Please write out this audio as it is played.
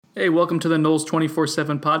Hey, welcome to the Knowles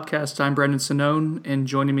 24/7 podcast. I'm Brendan Sonnone, and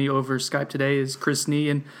joining me over Skype today is Chris Nee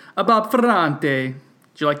and Bob Ferrante. Did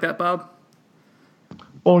you like that, Bob?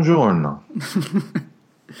 Buongiorno.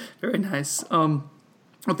 Very nice. Well,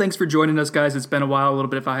 thanks for joining us, guys. It's been a while, a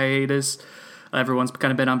little bit of a hiatus. Everyone's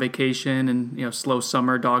kind of been on vacation and, slow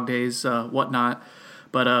summer, dog days, whatnot.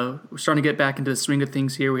 But we're starting to get back into the swing of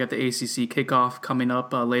things here. We have the ACC kickoff coming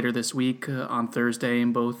up later this week on Thursday,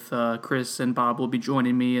 and both Chris and Bob will be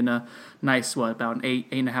joining me in a nice, about an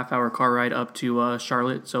 8.5 hour car ride up to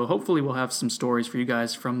Charlotte. So hopefully we'll have some stories for you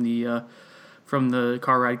guys from the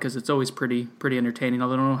car ride, because it's always pretty entertaining. I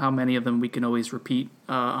don't know how many of them we can always repeat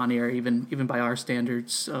on air, even by our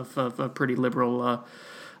standards of pretty liberal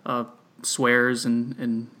swears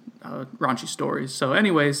and raunchy stories. So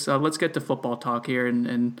anyways, let's get to football talk here.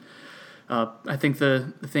 And I think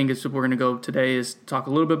the thing is we're going to go today is talk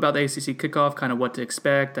a little bit about the ACC kickoff, kind of what to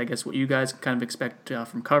expect, I guess what you guys kind of expect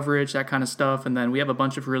from coverage, that kind of stuff. And then we have a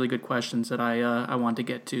bunch of really good questions that I want to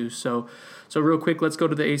get to. So real quick, let's go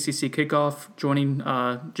to the ACC kickoff. Joining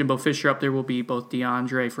Jimbo Fisher up there will be both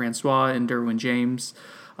DeAndre Francois and Derwin James.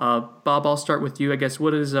 Bob, I'll start with you. I guess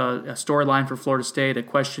what is a storyline for Florida State, a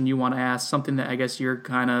question you want to ask, something that I guess you're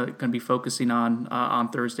kind of going to be focusing on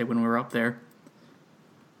Thursday when we're up there?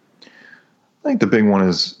 I think the big one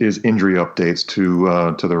is injury updates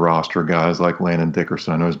to the roster, guys like Landon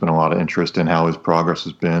Dickerson. I know there's been a lot of interest in how his progress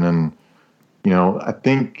has been, and I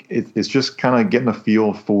think it's just kind of getting a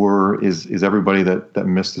feel for is everybody that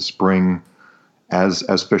missed the spring,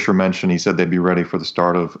 as Fisher mentioned, he said they'd be ready for the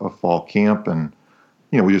start of fall camp, and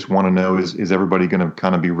we just want to know is everybody going to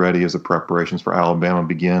kind of be ready as the preparations for Alabama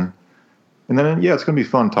begin, and then it's going to be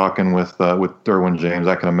fun talking with Derwin James.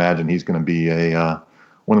 I can imagine he's going to be one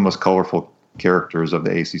of the most colorful characters of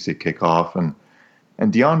the ACC kickoff, and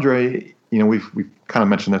DeAndre, we've kind of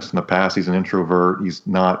mentioned this in the past. He's an introvert. He's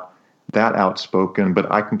not that outspoken,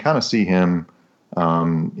 but I can kind of see him,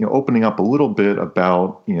 opening up a little bit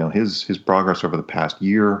about his progress over the past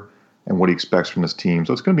year and what he expects from this team.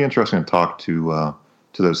 So it's going to be interesting to talk to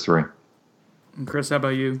those three. And Chris, how about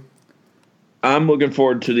you? I'm looking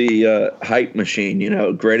forward to the hype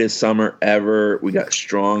machine. Greatest summer ever. We got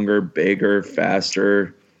stronger, bigger,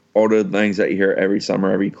 faster. All the things that you hear every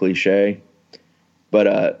summer, every cliche.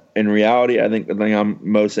 But in reality, I think the thing I'm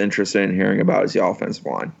most interested in hearing about is the offensive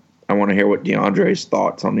line. I want to hear what DeAndre's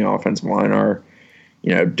thoughts on the offensive line are.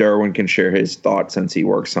 Derwin can share his thoughts since he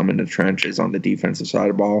works some in the trenches on the defensive side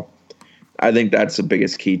of the ball. I think that's the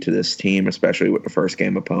biggest key to this team, especially with the first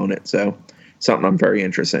game opponent. So something I'm very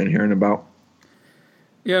interested in hearing about.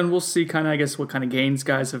 Yeah, and we'll see I guess, what kind of gains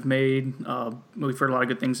guys have made. We've heard a lot of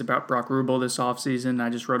good things about Brock Rubel this offseason. I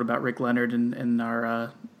just wrote about Rick Leonard in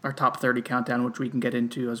our top 30 countdown, which we can get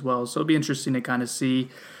into as well. So it'll be interesting to kind of see.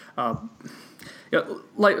 I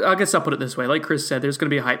guess I'll put it this way. Like Chris said, there's going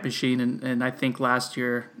to be a hype machine, and I think last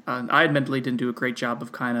year I admittedly didn't do a great job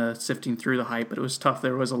of kind of sifting through the hype, but it was tough.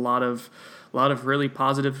 There was a lot of really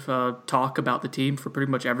positive talk about the team for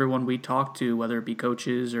pretty much everyone we talked to, whether it be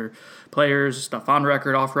coaches or players, stuff on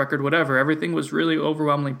record, off record, whatever. Everything was really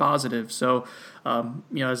overwhelmingly positive. So,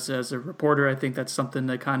 as a reporter, I think that's something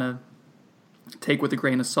to kind of take with a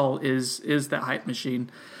grain of salt is that hype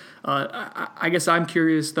machine. I guess I'm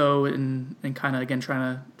curious though, and kind of again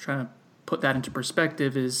trying to put that into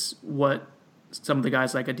perspective, is what some of the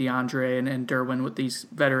guys like a DeAndre and Derwin, with these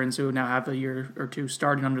veterans who now have a year or two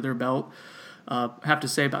starting under their belt, have to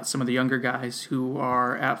say about some of the younger guys who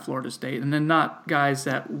are at Florida State, and then not guys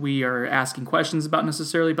that we are asking questions about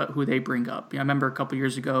necessarily, but who they bring up. I remember a couple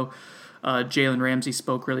years ago, Jalen Ramsey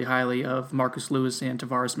spoke really highly of Marcus Lewis and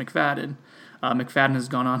Tavares McFadden. McFadden has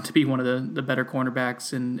gone on to be one of the better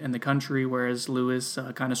cornerbacks in the country, whereas Lewis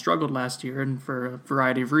kind of struggled last year, and for a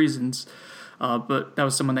variety of reasons. But that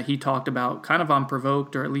was someone that he talked about kind of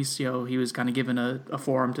unprovoked, or at least he was kind of given a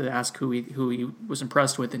forum to ask who he was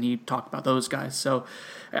impressed with, and he talked about those guys. So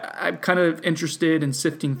I'm kind of interested in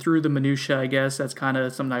sifting through the minutia. I guess that's kind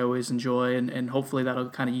of something I always enjoy, and hopefully that'll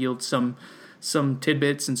kind of yield some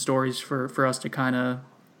tidbits and stories for us to kind of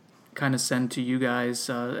send to you guys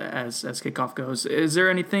as kickoff goes. Is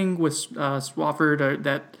there anything with Swofford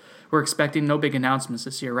that we're expecting? No big announcements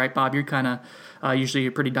this year, right, Bob? You're kind of usually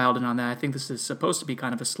you're pretty dialed in on that. I think this is supposed to be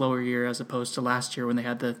kind of a slower year as opposed to last year when they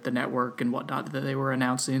had the network and whatnot that they were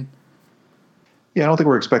announcing. Yeah, I don't think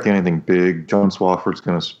we're expecting anything big. John Swofford's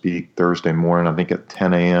going to speak Thursday morning, I think at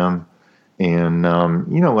 10 a.m. And,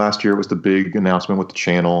 last year it was the big announcement with the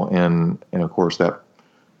channel. And of course, that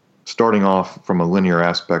starting off from a linear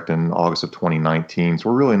aspect in August of 2019. So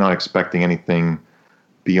we're really not expecting anything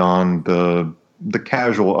beyond the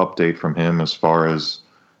casual update from him as far as,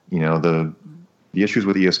 the the issues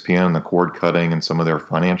with ESPN and the cord cutting and some of their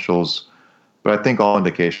financials. But I think all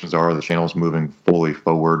indications are the channel's moving fully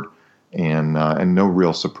forward, and no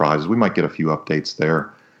real surprises. We might get a few updates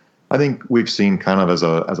there. I think we've seen kind of as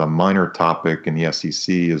a minor topic in the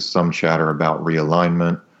SEC is some chatter about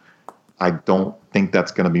realignment. I don't think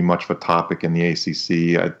that's going to be much of a topic in the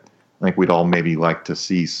ACC. I think we'd all maybe like to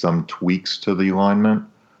see some tweaks to the alignment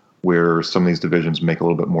where some of these divisions make a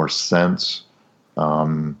little bit more sense.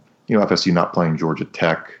 FSU not playing Georgia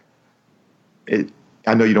Tech.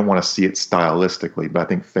 I know you don't want to see it stylistically, but I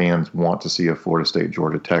think fans want to see a Florida State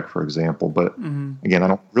Georgia Tech, for example. But again, I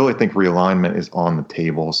don't really think realignment is on the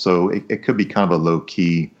table, so it could be kind of a low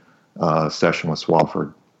key session with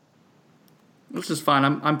Swofford. Which is fine.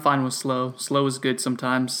 I'm fine with slow. Slow is good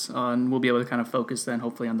sometimes, and we'll be able to kind of focus then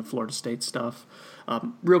hopefully on the Florida State stuff.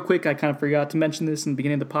 Real quick, I kind of forgot to mention this in the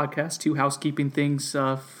beginning of the podcast. 2 housekeeping things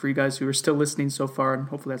for you guys who are still listening so far, and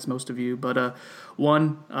hopefully that's most of you. But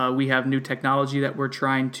one, we have new technology that we're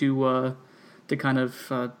trying to kind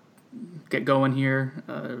of get going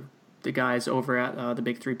here. The guys over at the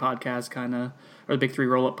Big Three podcast or the Big Three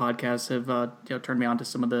Roll Up podcast have turned me on to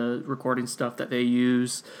some of the recording stuff that they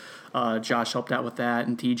use. Josh helped out with that,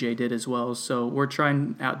 and TJ did as well. So we're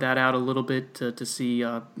trying that out a little bit to see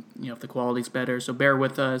if the quality's better. So bear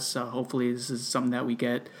with us. Hopefully this is something that we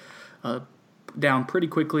get down pretty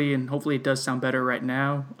quickly, and hopefully it does sound better right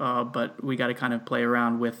now. But we got to kind of play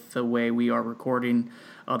around with the way we are recording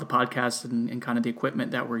the podcast and kind of the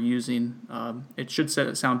equipment that we're using. It should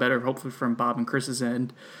sound better, hopefully from Bob and Chris's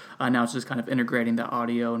end. Now it's just kind of integrating the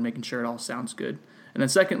audio and making sure it all sounds good. And then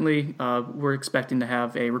secondly, we're expecting to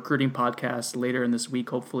have a recruiting podcast later in this week,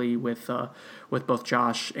 hopefully with both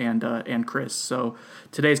Josh and Chris. So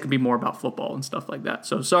today's going to be more about football and stuff like that.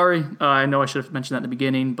 So sorry, I know I should have mentioned that in the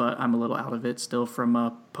beginning, but I'm a little out of it still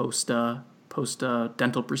from post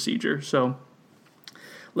dental procedure. So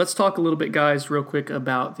let's talk a little bit, guys, real quick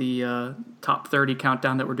about the top 30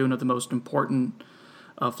 countdown that we're doing of the most important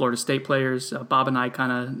Florida State players. Bob and I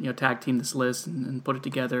kind of tag teamed this list and put it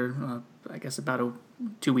together. I guess about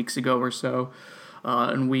 2 weeks ago or so,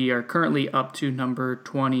 and we are currently up to number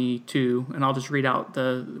 22. And I'll just read out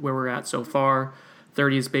where we're at so far.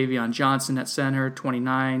 30 is Bavion Johnson at center.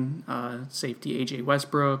 29, safety AJ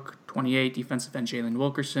Westbrook. 28, defensive end Jalen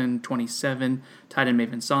Wilkerson. 27, tight end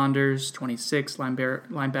Maven Saunders. 26,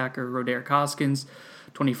 linebacker Roderick Hoskins.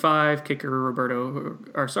 25, kicker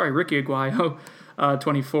Ricky Aguayo.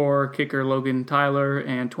 24, kicker Logan Tyler,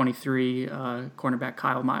 and 23, cornerback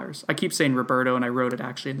Kyle Myers. I keep saying Roberto, and I wrote it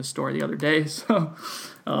actually in the story the other day, so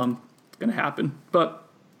it's going to happen. But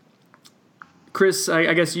Chris,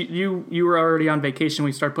 I guess you were already on vacation.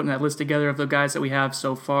 We started putting that list together of the guys that we have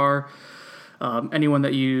so far. Anyone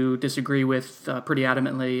that you disagree with pretty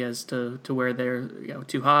adamantly as to where they're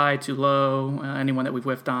too high, too low, anyone that we've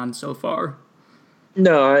whiffed on so far?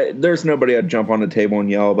 No, there's nobody I'd jump on the table and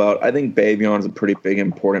yell about. I think Bavion's a pretty big,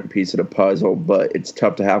 important piece of the puzzle, but it's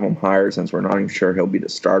tough to have him higher since we're not even sure he'll be the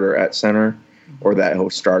starter at center or that he'll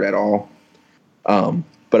start at all.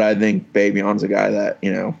 But I think Bavion's a guy that,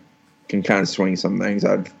 can kind of swing some things.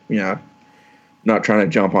 Not trying to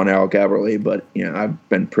jump on Alec Everly, but, I've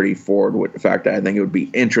been pretty forward with the fact that I think it would be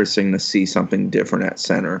interesting to see something different at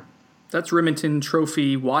center. That's Remington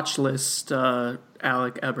Trophy watch list,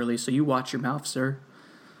 Alec Everly. So you watch your mouth, sir.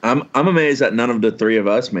 I'm amazed that none of the three of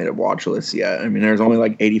us made a watch list yet. I mean, there's only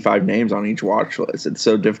like 85 names on each watch list. It's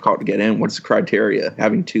so difficult to get in. What's the criteria?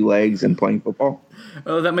 Having 2 legs and playing football?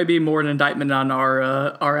 Oh, that may be more an indictment on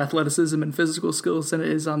our athleticism and physical skills than it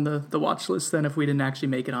is on the watch list. Then, if we didn't actually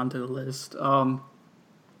make it onto the list, Bob,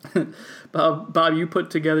 you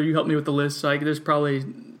helped me with the list. So there's probably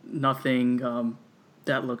nothing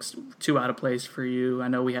that looks too out of place for you. I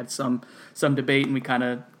know we had some debate and we kind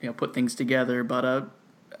of put things together, but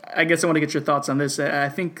I guess I want to get your thoughts on this. I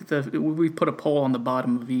think we put a poll on the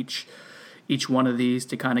bottom of each one of these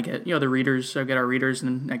to kind of get the readers, get our readers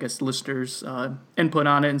and I guess listeners input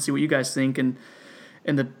on it and see what you guys think. And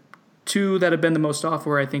the 2 that have been the most off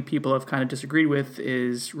where I think people have kind of disagreed with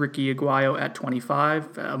is Ricky Aguayo at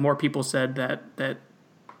 25. More people said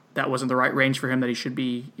that wasn't the right range for him, that he should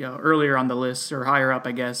be earlier on the list or higher up,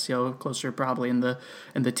 I guess, closer probably in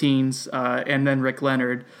the teens. And then Rick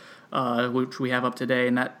Leonard, which we have up today,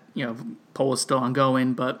 and that poll is still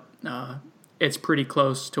ongoing, but it's pretty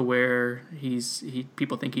close to where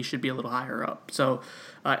people think he should be a little higher up. So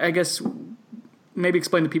I guess maybe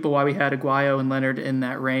explain to people why we had Aguayo and Leonard in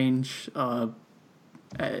that range.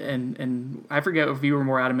 And I forget if you were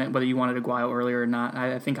more adamant whether you wanted Aguayo earlier or not.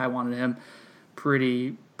 I think I wanted him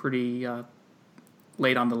pretty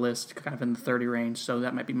late on the list, kind of in the 30 range, so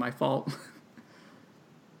that might be my fault.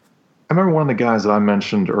 I remember one of the guys that I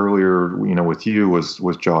mentioned earlier, with you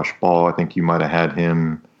was Josh Ball. I think you might have had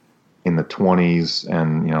him in the 20s,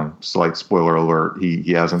 and slight spoiler alert,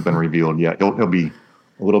 he hasn't been revealed yet. He'll be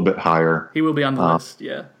a little bit higher. He will be on the list,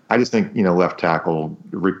 yeah. I just think left tackle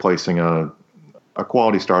replacing a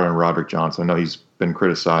quality starter in Roderick Johnson. I know he's been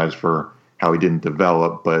criticized for how he didn't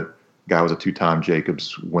develop, but guy was a 2-time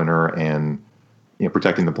Jacobs winner and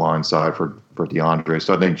protecting the blind side for DeAndre.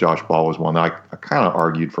 So I think Josh Ball was one that I kind of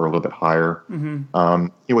argued for a little bit higher.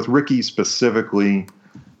 Mm-hmm. With Ricky specifically,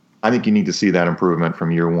 I think you need to see that improvement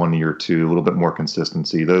from year 1 to year 2, a little bit more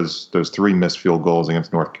consistency. Those 3 missed field goals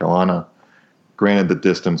against North Carolina, granted the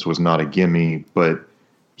distance was not a gimme, but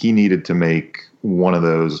he needed to make one of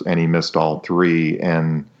those and he missed all 3.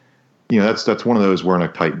 And that's one of those where in a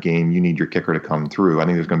tight game you need your kicker to come through. I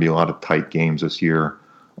think there's going to be a lot of tight games this year,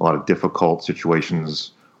 a lot of difficult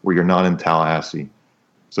situations where you're not in Tallahassee.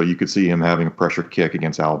 So you could see him having a pressure kick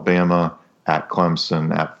against Alabama, at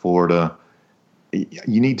Clemson, at Florida.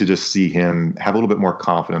 You need to just see him have a little bit more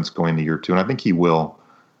confidence going to year 2, and I think he will.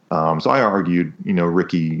 So I argued,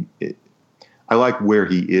 Ricky, I like where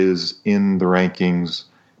he is in the rankings,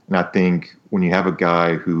 and I think when you have a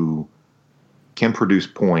guy who can produce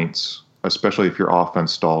points, especially if your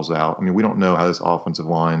offense stalls out. I mean, we don't know how this offensive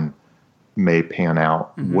line may pan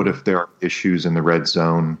out. Mm-hmm. What if there are issues in the red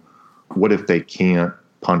zone? What if they can't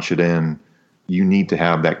punch it in? You need to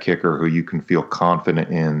have that kicker who you can feel confident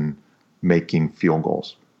in making field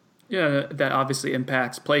goals. Yeah, that obviously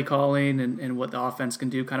impacts play calling and what the offense can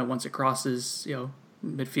do kind of once it crosses,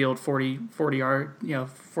 midfield 40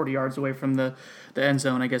 yards away from the end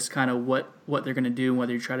zone. I guess kind of what they're going to do,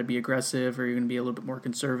 whether you try to be aggressive or you're going to be a little bit more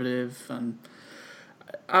conservative.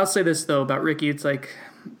 I'll say this though about Ricky, it's like,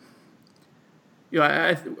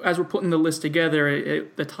 as we're putting the list together,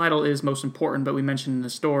 the title is most important, but we mentioned in the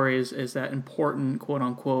story is that important, quote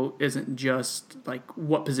unquote, isn't just like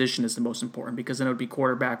what position is the most important, because then it would be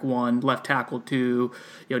quarterback 1, left tackle 2,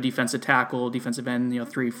 defensive tackle, defensive end,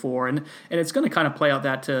 3, 4, and it's going to kind of play out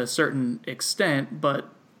that to a certain extent, but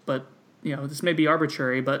this may be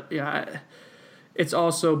arbitrary, but it's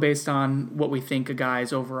also based on what we think a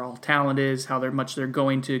guy's overall talent is, how much they're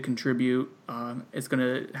going to contribute. It's going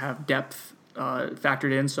to have depth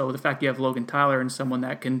factored in. So the fact you have Logan Tyler and someone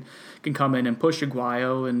that can come in and push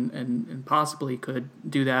Aguayo and possibly could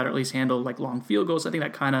do that, or at least handle like long field goals, I think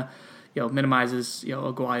that kind of minimizes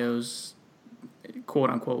Aguayo's quote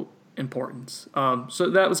unquote importance. So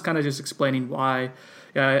that was kind of just explaining why.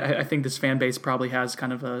 I think this fan base probably has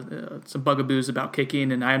kind of some bugaboos about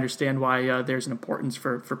kicking, and I understand why there's an importance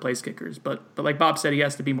for place kickers. But like Bob said, he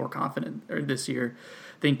has to be more confident this year.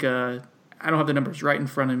 I think I don't have the numbers right in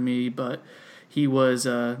front of me, but he was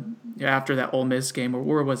after that Ole Miss game, or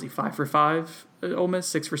where was he? 5 for 5 at Ole Miss,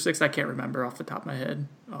 6 for 6. I can't remember off the top of my head.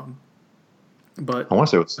 But I want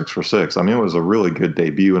to say it was 6 for 6. I mean, it was a really good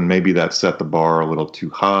debut, and maybe that set the bar a little too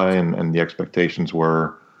high, and the expectations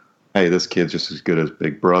were, hey, this kid's just as good as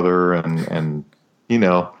Big Brother, and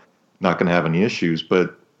not going to have any issues.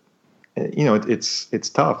 But it's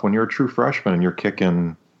tough when you're a true freshman and you're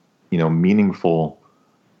kicking meaningful,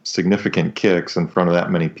 significant kicks in front of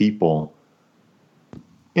that many people.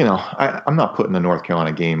 I'm not putting the North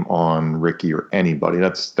Carolina game on Ricky or anybody.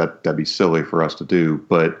 That'd be silly for us to do.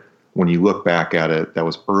 But when you look back at it, that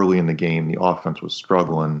was early in the game. The offense was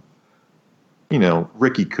struggling.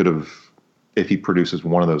 Ricky could have, if he produces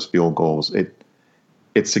one of those field goals, it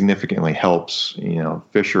significantly helps,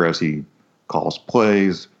 Fisher as he calls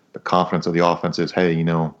plays. The confidence of the offense is, hey,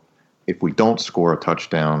 if we don't score a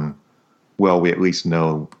touchdown, well, we at least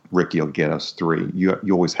know Ricky will get us 3. You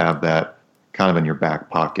always have that kind of in your back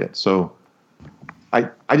pocket. So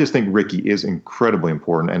I just think Ricky is incredibly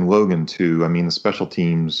important, and Logan too. I mean, the special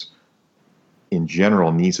teams in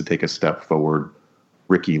general needs to take a step forward.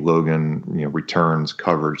 Ricky, Logan, returns,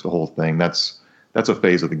 coverage, the whole thing. That's a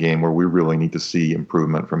phase of the game where we really need to see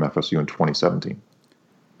improvement from FSU in 2017.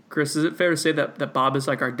 Chris, is it fair to say that Bob is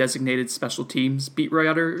like our designated special teams beat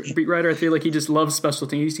writer? I feel like he just loves special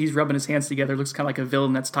teams. He's rubbing his hands together. Looks kind of like a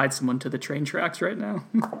villain that's tied someone to the train tracks right now.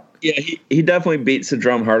 Yeah, he definitely beats the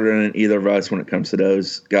drum harder than either of us when it comes to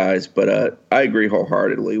those guys. But I agree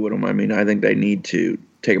wholeheartedly with him. I mean, I think they need to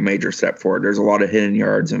take a major step forward. There's a lot of hidden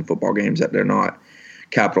yards in football games that they're not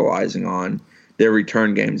capitalizing on. Their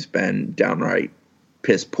return game's been downright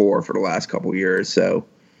piss poor for the last couple of years. So,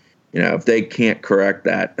 if they can't correct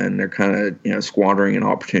that, then they're kind of, squandering an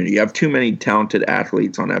opportunity. You have too many talented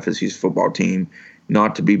athletes on FSU's football team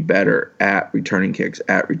not to be better at returning kicks,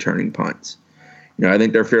 at returning punts. I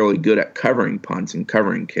think they're fairly good at covering punts and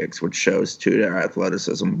covering kicks, which shows to their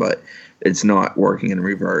athleticism, but it's not working in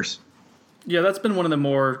reverse. Yeah, that's been one of the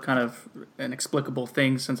more kind of inexplicable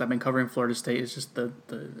things since I've been covering Florida State is just the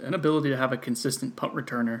inability to have a consistent punt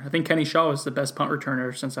returner. I think Kenny Shaw was the best punt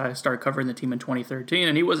returner since I started covering the team in 2013,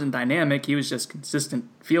 and he wasn't dynamic. He was just consistent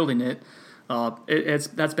fielding it.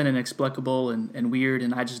 That's been inexplicable and weird,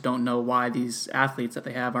 and I just don't know why these athletes that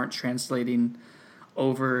they have aren't translating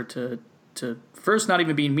over to first not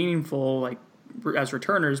even being meaningful like as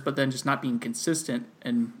returners, but then just not being consistent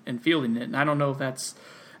and fielding it. And I don't know if that's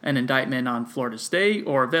an indictment on Florida State,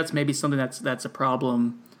 or if that's maybe something that's a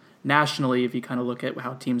problem nationally if you kind of look at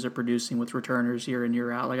how teams are producing with returners year in,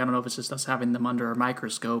 year out. Like, I don't know if it's just us having them under a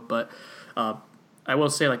microscope, but I will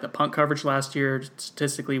say, like, the punt coverage last year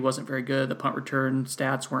statistically wasn't very good. The punt return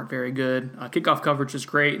stats weren't very good. Kickoff coverage is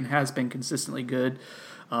great and has been consistently good.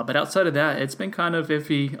 But outside of that, it's been kind of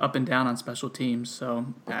iffy up and down on special teams. So,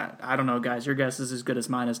 I don't know, guys. Your guess is as good as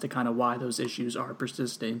mine as to kind of why those issues are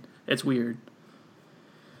persisting. It's weird.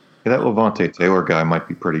 Yeah, that Levante Taylor guy might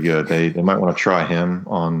be pretty good. They might want to try him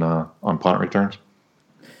on punt returns.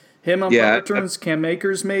 Him on punt returns, Cam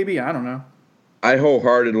Makers maybe? I don't know. I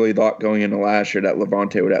wholeheartedly thought going into last year that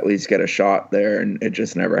Levante would at least get a shot there, and it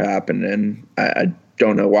just never happened. And I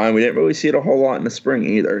don't know why. We didn't really see it a whole lot in the spring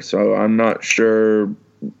either, so I'm not sure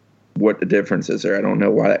what the difference is there. I don't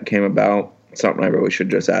know why that came about. Something I really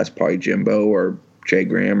should just ask probably Jimbo or Jay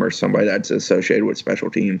Graham or somebody that's associated with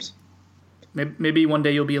special teams. Maybe one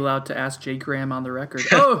day you'll be allowed to ask Jay Graham on the record.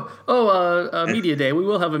 Media day. We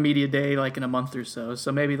will have a media day like in a month or so.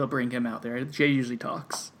 So maybe they'll bring him out there. Jay usually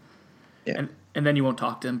talks. Yeah. And then you won't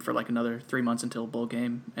talk to him for like another 3 months until bowl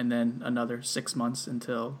game, and then another 6 months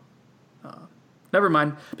until. Never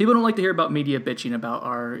mind. People don't like to hear about media bitching about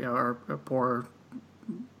our poor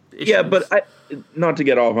issues. Yeah, but not to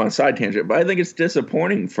get off on a side tangent, but I think it's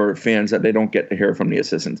disappointing for fans that they don't get to hear from the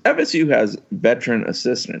assistants. FSU has veteran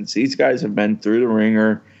assistants. These guys have been through the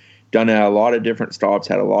ringer, done it at a lot of different stops,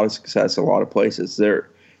 had a lot of success a lot of places. They're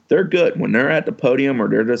good. When they're at the podium or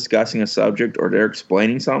they're discussing a subject or they're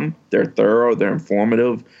explaining something, they're thorough, they're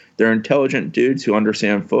informative, they're intelligent dudes who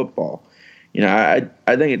understand football. You know,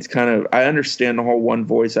 I think it's kind of – I understand the whole one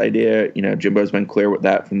voice idea. You know, Jimbo's been clear with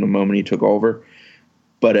that from the moment he took over.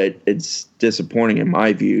 But it's disappointing in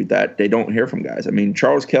my view that they don't hear from guys. I mean,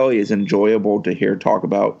 Charles Kelly is enjoyable to hear talk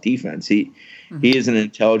about defense. He is an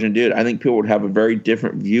intelligent dude. I think people would have a very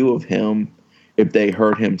different view of him if they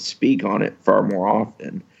heard him speak on it far more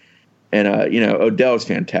often. And, Odell's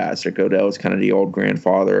fantastic. Odell is kind of the old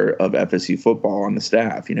grandfather of FSU football on the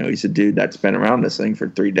staff. You know, he's a dude that's been around this thing for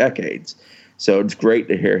 3 decades. So it's great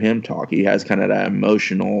to hear him talk. He has kind of that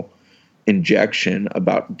emotional injection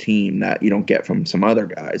about the team that you don't get from some other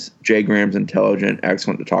guys. Jay Graham's intelligent,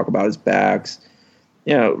 excellent to talk about his backs.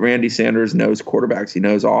 You know, Randy Sanders knows quarterbacks. He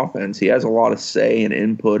knows offense. He has a lot of say and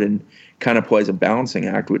input and kind of plays a balancing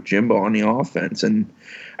act with Jimbo on the offense. And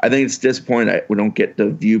I think it's disappointing that we don't get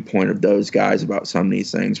the viewpoint of those guys about some of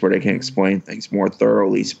these things where they can explain things more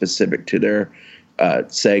thoroughly specific to their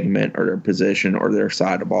segment or their position or their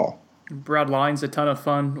side of the ball. Brad Lyon's a ton of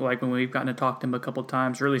fun. Like when we've gotten to talk to him a couple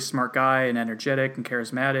times, really smart guy and energetic and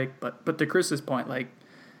charismatic. But to Chris's point, like,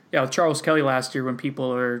 yeah, with Charles Kelly last year, when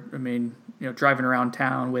people are, driving around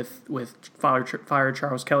town with fire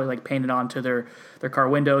Charles Kelly like painted onto their car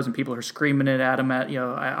windows, and people are screaming it at him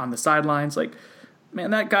on the sidelines, like,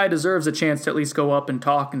 man, that guy deserves a chance to at least go up and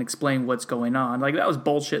talk and explain what's going on. Like, that was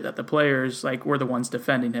bullshit that the players were the ones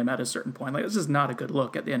defending him at a certain point. Like, this is not a good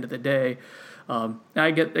look at the end of the day.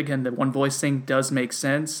 I get, again, the one voice thing does make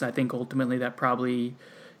sense. I think ultimately that probably,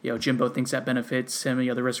 Jimbo thinks that benefits him.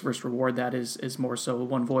 The risk versus reward, that is more so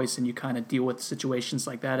one voice, and you kind of deal with situations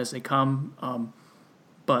like that as they come.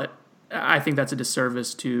 But I think that's a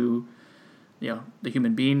disservice to, the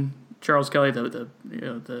human being, Charles Kelly,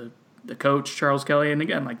 the coach, Charles Kelly, and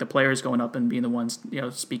again, like the players going up and being the ones,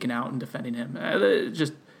 speaking out and defending him.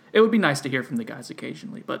 It would be nice to hear from the guys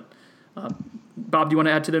occasionally, but. Bob, do you want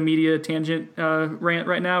to add to the media tangent rant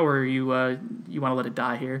right now, or you want to let it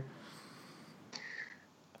die here?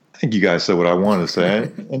 I think you guys said what I wanted to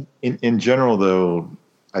say. In general, though,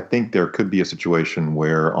 I think there could be a situation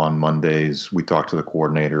where on Mondays we talk to the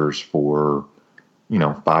coordinators for,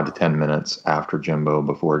 5 to 10 minutes after Jimbo,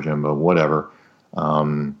 before Jimbo, whatever.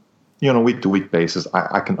 On a week-to-week basis,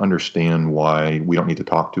 I can understand why we don't need to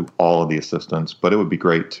talk to all of the assistants, but it would be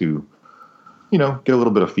great to get a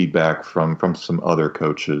little bit of feedback from some other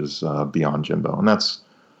coaches beyond Jimbo. And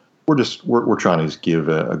we're trying to just give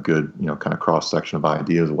a good, kind of cross section of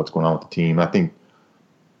ideas of what's going on with the team. I think,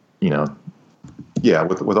 with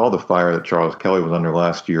all the fire that Charles Kelly was under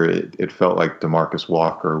last year, it felt like DeMarcus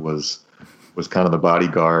Walker was kind of the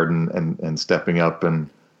bodyguard and stepping up and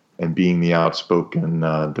and being the outspoken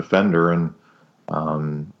defender. And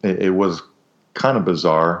it was kind of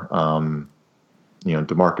bizarre.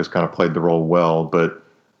 DeMarcus kind of played the role well, but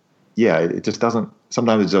yeah, it just doesn't.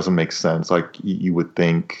 Sometimes it doesn't make sense. Like you would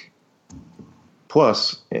think.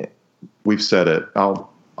 Plus, we've said it.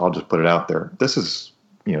 I'll just put it out there. This is,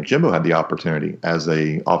 Jimbo had the opportunity as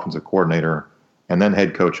a offensive coordinator and then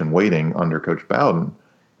head coach in waiting under Coach Bowden.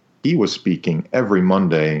 He was speaking every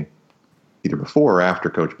Monday, either before or after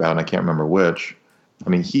Coach Bowden. I can't remember which. I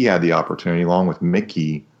mean, he had the opportunity, along with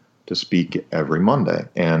Mickey, to speak every Monday.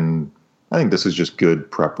 And I think this is just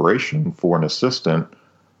good preparation for an assistant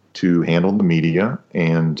to handle the media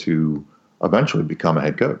and to eventually become a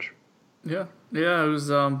head coach. Yeah. Yeah, it was,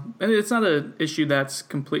 and it's not an issue that's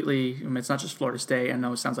completely, it's not just Florida State. I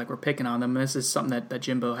know it sounds like we're picking on them. This is something that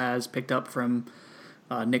Jimbo has picked up from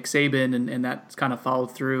Nick Saban, and that's kind of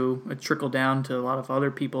followed through. It trickled down to a lot of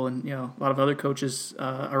other people and, a lot of other coaches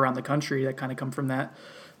around the country that kind of come from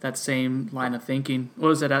that same line of thinking. What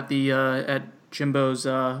was it at Jimbo's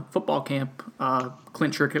football camp?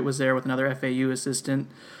 Clint Trickett was there with another FAU assistant.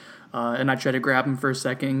 And I tried to grab him for a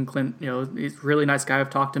second. Clint, he's a really nice guy. I've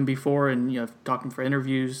talked to him before, and talked to him for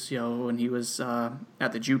interviews. When he was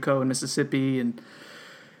at the JUCO in Mississippi,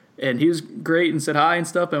 and he was great and said hi and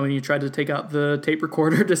stuff. And when you tried to take out the tape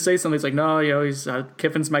recorder to say something, he's like, "No, he's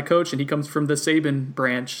Kiffin's my coach, and he comes from the Saban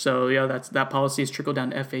branch." So that policy has trickled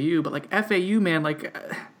down to FAU. But like FAU, man, like.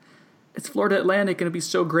 It's Florida Atlantic, and it'd be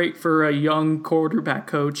so great for a young quarterback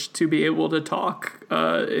coach to be able to talk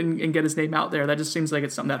and get his name out there. That just seems like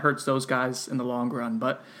it's something that hurts those guys in the long run.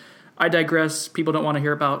 But I digress. People don't want to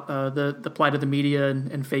hear about the plight of the media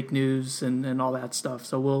and fake news and all that stuff.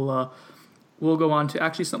 So we'll go on to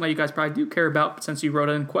actually something that you guys probably do care about. Since you wrote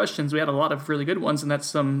in questions, we had a lot of really good ones, and that's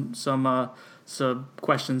some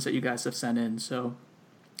questions that you guys have sent in. So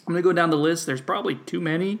I'm gonna go down the list. There's probably too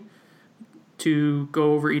many to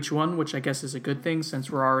go over each one, which I guess is a good thing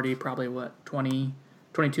since we're already probably,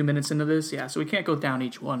 22 minutes into this? Yeah, so we can't go down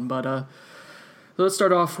each one. But let's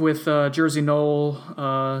start off with Jersey Knoll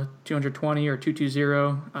 220 or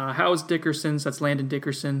 220. How is Dickerson's, that's Landon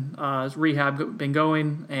Dickerson, has rehab been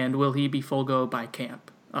going, and will he be full go by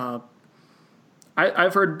camp?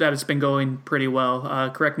 I've heard that it's been going pretty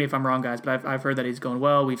well. Correct me if I'm wrong, guys, but I've heard that he's going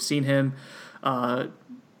well. We've seen him a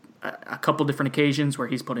couple different occasions where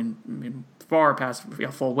he's put in far past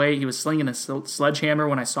full weight. He was slinging a sledgehammer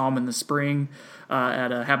when I saw him in the spring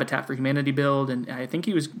at a Habitat for Humanity build, and I think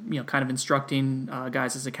he was kind of instructing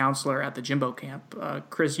guys as a counselor at the Jimbo camp.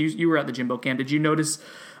 Chris, you were at the Jimbo camp. Did you notice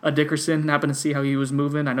Dickerson? Happen to see how he was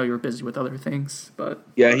moving? I know you were busy with other things, but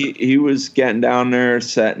yeah, he was getting down there,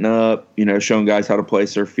 setting up, showing guys how to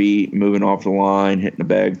place their feet, moving off the line, hitting the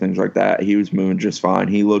bag, things like that. He was moving just fine.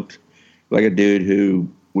 He looked like a dude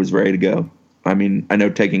who was ready to go. I mean, I know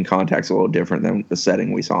taking contact's a little different than the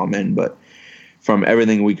setting we saw him in, but from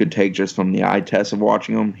everything we could take just from the eye test of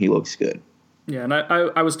watching him, he looks good. Yeah, and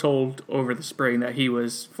I was told over the spring that he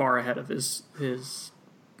was far ahead of his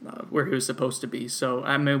where he was supposed to be. So,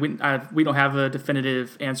 I mean, we don't have a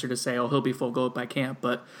definitive answer to say, he'll be full go by camp,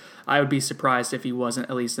 but I would be surprised if he wasn't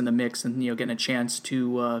at least in the mix and getting a chance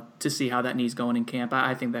to see how that knee's going in camp.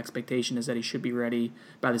 I think the expectation is that he should be ready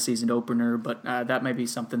by the season opener, but that might be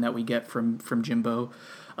something that we get from Jimbo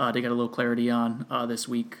to get a little clarity on this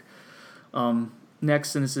week.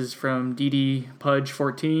 Next, and this is from DD Pudge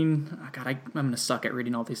 14. God, I'm going to suck at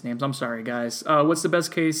reading all these names. I'm sorry, guys. What's the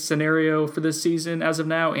best case scenario for this season as of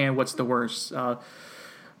now, and what's the worst?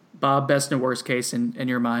 Bob, best and worst case in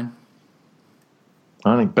your mind?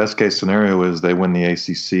 I think best case scenario is they win the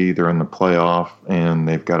ACC, they're in the playoff, and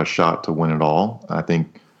they've got a shot to win it all. I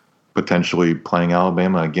think potentially playing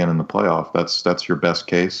Alabama again in the playoff, that's your best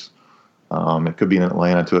case. It could be an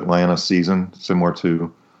Atlanta to Atlanta season, similar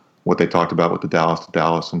to what they talked about with the Dallas to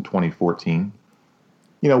Dallas in 2014.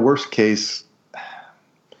 Worst case,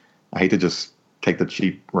 I hate to just take the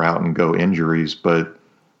cheap route and go injuries, but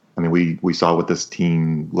I mean, we saw what this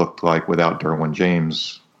team looked like without Derwin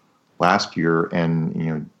James last year,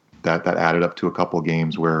 and that added up to a couple of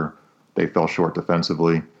games where they fell short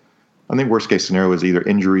defensively. I think worst case scenario is either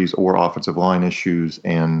injuries or offensive line issues,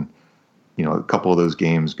 and a couple of those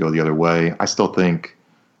games go the other way. I still think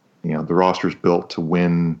the roster's built to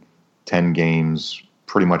win 10 games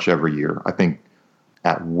pretty much every year. I think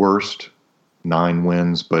at worst 9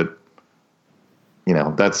 wins, but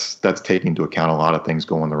that's taking into account a lot of things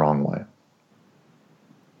going the wrong way.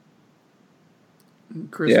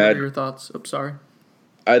 Chris, what are your thoughts? I'm sorry.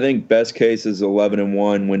 I think best case is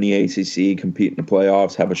 11-1, win the ACC, compete in the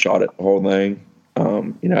playoffs, have a shot at the whole thing.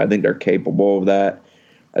 I think they're capable of that.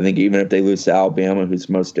 I think even if they lose to Alabama, who's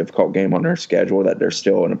the most difficult game on their schedule, that they're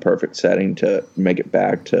still in a perfect setting to make it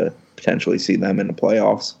back to potentially see them in the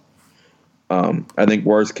playoffs. I think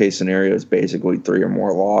worst case scenario is basically 3 or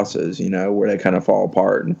more losses, where they kind of fall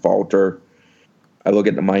apart and falter. I look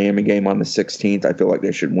at the Miami game on the 16th. I feel like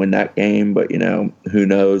they should win that game, but who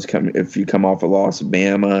knows? If you come off a loss of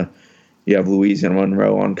Bama, you have Louisiana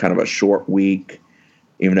Monroe on kind of a short week.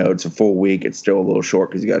 Even though it's a full week, it's still a little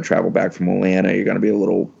short because you got to travel back from Atlanta. You're going to be a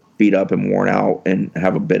little beat up and worn out and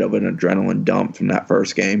have a bit of an adrenaline dump from that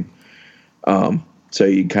first game. So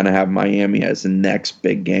you kind of have Miami as the next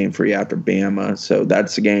big game for you after Bama. So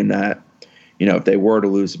that's the game that, if they were to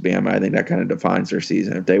lose to Bama, I think that kind of defines their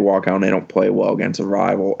season. If they walk out and they don't play well against a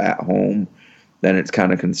rival at home, then it's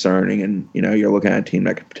kind of concerning. And, you're looking at a team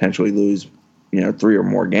that could potentially lose, 3 or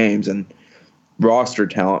more games. And roster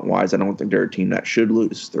talent-wise, I don't think they're a team that should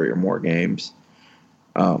lose 3 or more games.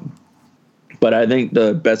 But I think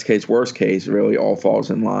the best case, worst case really all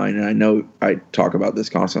falls in line. And I know I talk about this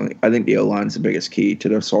constantly. I think the O-line is the biggest key to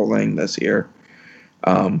their soul-laying this year.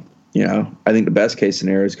 I think the best case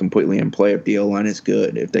scenario is completely in play if the O-line is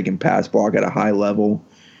good, if they can pass block at a high level,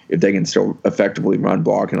 if they can still effectively run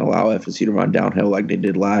block and allow FSU to run downhill like they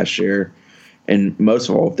did last year. And most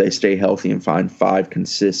of all, if they stay healthy and find 5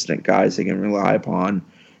 consistent guys they can rely upon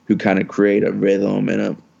who kind of create a rhythm and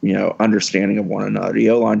a understanding of one another. The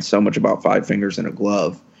O-line is so much about 5 fingers in a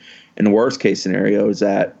glove. And the worst case scenario is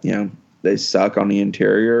that, they suck on the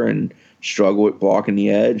interior and struggle with blocking the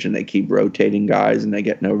edge and they keep rotating guys and they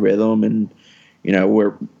get no rhythm. And,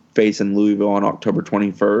 we're facing Louisville on October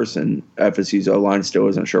 21st and FSU's O-line still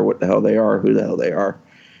isn't sure what the hell they are, who the hell they are.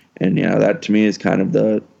 And, that to me is kind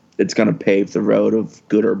of it's going to pave the road of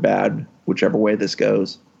good or bad, whichever way this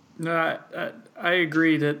goes. No, I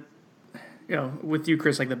agree that, with you,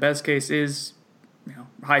 Chris, like the best case is,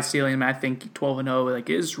 high ceiling. I mean, I think 12-0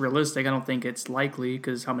 is realistic. I don't think it's likely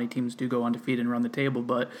because how many teams do go undefeated and run the table,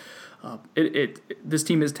 but this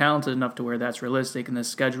team is talented enough to where that's realistic, and the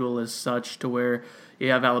schedule is such to where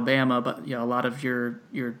you have Alabama, but a lot of your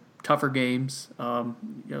tougher games,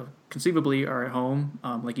 conceivably are at home.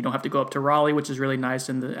 You don't have to go up to Raleigh, which is really nice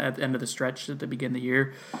at the end of the stretch at the beginning of the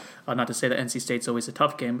year. Not to say that NC State's always a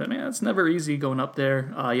tough game, but man, it's never easy going up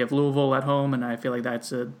there. You have Louisville at home, and I feel like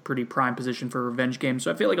that's a pretty prime position for a revenge game. So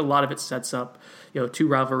I feel like a lot of it sets up, 2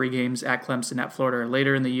 rivalry games at Clemson, at Florida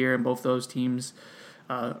later in the year, and both those teams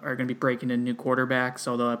are going to be breaking in new quarterbacks,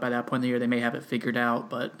 although by that point in the year they may have it figured out,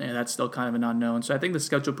 but that's still kind of an unknown. So I think the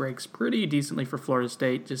schedule breaks pretty decently for Florida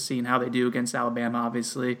State, just seeing how they do against Alabama,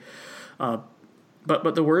 obviously.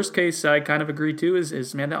 But the worst case, I kind of agree too,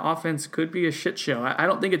 is man, that offense could be a shit show. I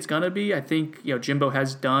don't think it's going to be. I think Jimbo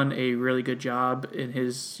has done a really good job in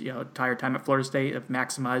his entire time at Florida State of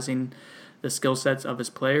maximizing the skill sets of his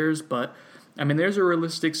players. But I mean, there's a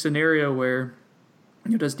realistic scenario where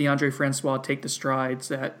does DeAndre Francois take the strides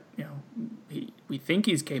that we think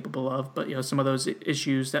he's capable of, but some of those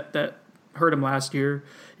issues that hurt him last year,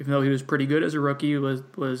 even though he was pretty good as a rookie,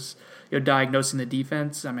 was diagnosing the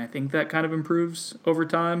defense. I mean, I think that kind of improves over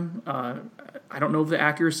time. I don't know if the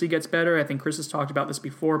accuracy gets better. I think Chris has talked about this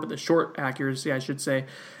before, but the short accuracy, I should say,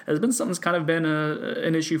 has been something that's kind of been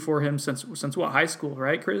an issue for him since high school,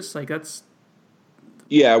 right, Chris? That's.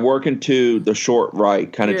 Yeah, working to the short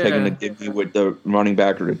right, kind of taking the gimme with the running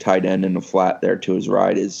back or the tight end in the flat there to his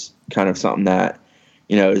right is kind of something that,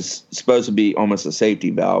 is supposed to be almost a safety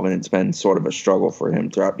valve, and it's been sort of a struggle for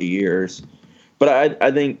him throughout the years. But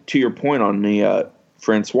I think, to your point on the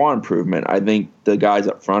Francois improvement, I think the guys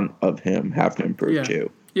up front of him have to improve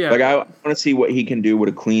too. Yeah. I want to see what he can do with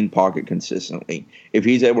a clean pocket consistently. If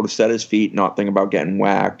he's able to set his feet, not think about getting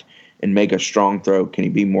whacked, and make a strong throw, can he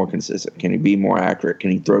be more consistent? Can he be more accurate? Can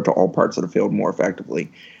he throw to all parts of the field more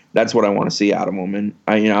effectively? That's what I want to see out of him. And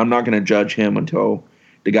I'm not going to judge him until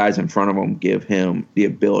the guys in front of him give him the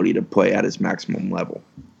ability to play at his maximum level.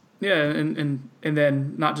 Yeah, and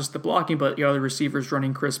then not just the blocking, but the receivers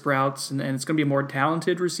running crisp routes, and it's going to be a more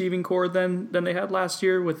talented receiving core than they had last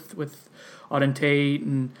year with Auden Tate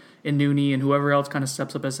and Nooney and whoever else kind of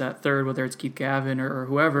steps up as that third, whether it's Keith Gavin or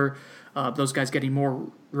whoever. Those guys getting more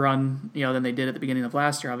run, than they did at the beginning of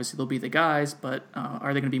last year. Obviously, they'll be the guys, but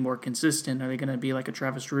are they going to be more consistent? Are they going to be like a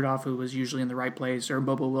Travis Rudolph, who was usually in the right place, or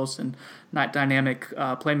Bobo Wilson, not dynamic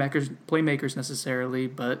playmakers necessarily,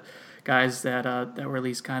 but guys that were at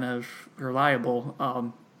least kind of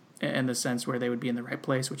reliable in the sense where they would be in the right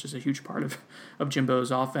place, which is a huge part of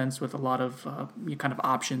Jimbo's offense with a lot of kind of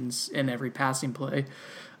options in every passing play.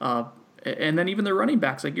 And then even the running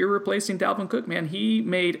backs, you're replacing Dalvin Cook, man. He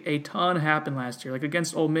made a ton happen last year.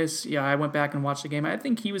 Against Ole Miss, I went back and watched the game. I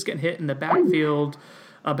think he was getting hit in the backfield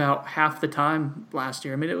about half the time last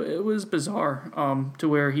year. I mean, it was bizarre to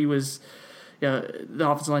where he was. Yeah, the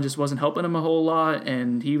offensive line just wasn't helping him a whole lot,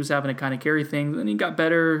 and he was having to kind of carry things. And he got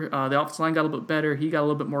better. The offensive line got a little bit better. He got a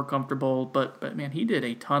little bit more comfortable. But man, he did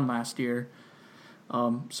a ton last year.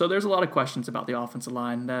 So there's a lot of questions about the offensive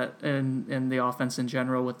line and the offense in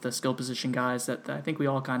general with the skill position guys that I think we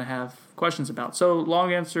all kind of have questions about. So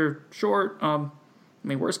long answer short. I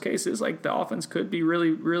mean, worst case is like the offense could be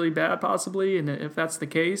really, really bad possibly, and if that's the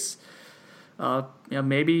case,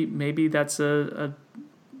 maybe that's a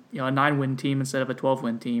 9-win team instead of a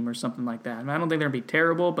 12-win team or something like that. I mean, I don't think they're going to be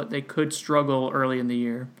terrible, but they could struggle early in the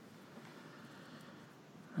year.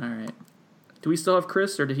 All right. Do we still have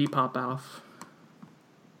Chris, or did he pop off?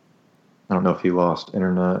 I don't know if he lost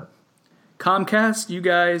internet. Comcast, you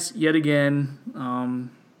guys, yet again,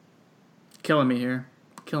 killing me here.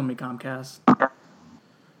 Killing me, Comcast.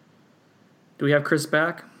 Do we have Chris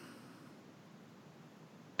back?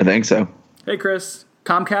 I think so. Hey, Chris.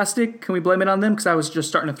 Comcastic, can we blame it on them? Because I was just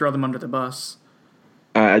starting to throw them under the bus.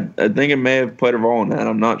 I think it may have played a role in that.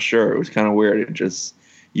 I'm not sure. It was kind of weird. It just,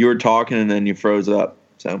 you were talking and then you froze up.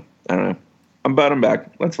 So, I don't know. I'm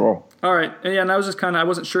back. Let's roll. All right. Yeah, and I was just I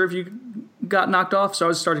wasn't sure if you got knocked off, so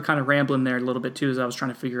I started kind of rambling there a little bit too as I was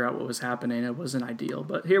trying to figure out what was happening. It wasn't ideal.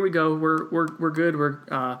 But here we go. We're good.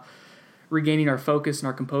 We're regaining our focus and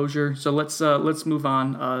our composure. So let's move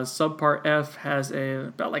on. Subpart F has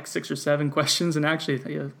about like 6 or 7 questions, and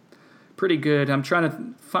actually pretty good. I'm trying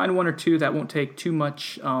to find one or two that won't take too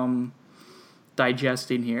much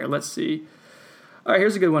digesting here. Let's see. All right,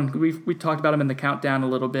 here's a good one. We talked about him in the countdown a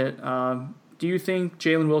little bit. Do you think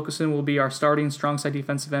Jalen Wilkerson will be our starting strong side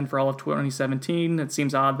defensive end for all of 2017? It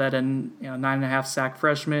seems odd that an 9.5 sack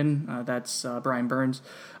freshman, that's Brian Burns,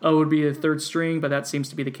 would be the third string, but that seems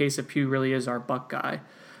to be the case if Pugh really is our buck guy.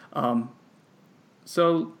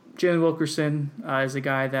 So Jalen Wilkerson is a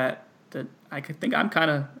guy that I think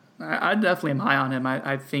I definitely am high on him.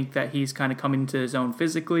 I think that he's kind of coming into his own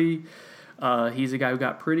physically. He's a guy who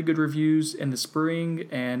got pretty good reviews in the spring,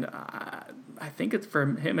 and I think for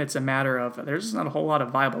him it's a matter of there's not a whole lot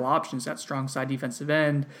of viable options at strong side defensive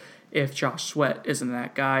end if Josh Sweat isn't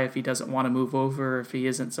that guy, if he doesn't want to move over, if he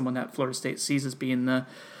isn't someone that Florida State sees as being that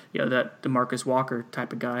DeMarcus Walker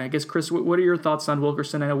type of guy. I guess, Chris, what are your thoughts on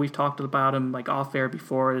Wilkerson? I know we've talked about him like off air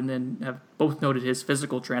before and then have both noted his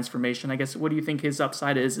physical transformation. I guess, what do you think his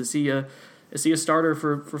upside is? Is he a starter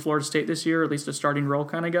for Florida State this year, or at least a starting role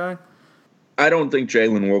kind of guy? I don't think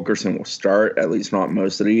Jalen Wilkerson will start, at least not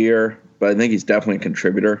most of the year, but I think he's definitely a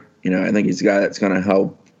contributor. I think he's a guy that's going to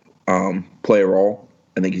help play a role.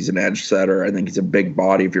 I think he's an edge setter. I think he's a big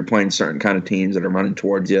body. If you're playing certain kind of teams that are running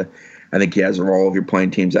towards you, I think he has a role. If you're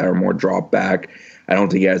playing teams that are more drop back, I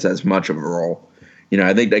don't think he has as much of a role.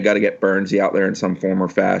 I think they got to get Burnsy out there in some form or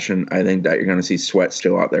fashion. I think that you're going to see Sweat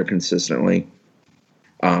still out there consistently.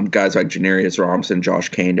 Guys like Janarius Robinson,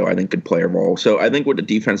 Josh Kando, I think could play a role. So I think with the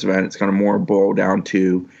defensive end, it's kind of more boiled down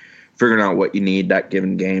to figuring out what you need that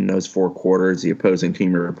given game, those 4 quarters, the opposing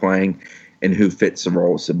team you're playing, and who fits the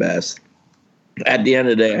roles the best. At the end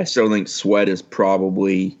of the day, I still think Sweat is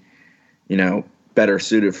probably, better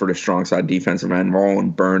suited for the strong side defensive end role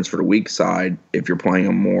and Burns for the weak side if you're playing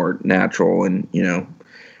them more natural and,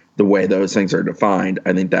 the way those things are defined.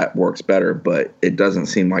 I think that works better, but it doesn't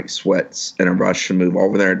seem like Sweat's in a rush to move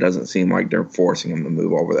over there. It doesn't seem like they're forcing him to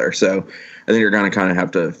move over there. So I think they're going to kind of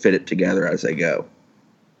have to fit it together as they go.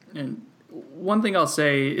 And one thing I'll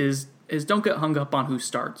say is don't get hung up on who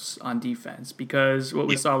starts on defense, because what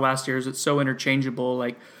we saw last year is it's so interchangeable.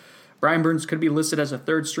 Like Brian Burns could be listed as a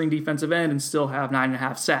third string defensive end and still have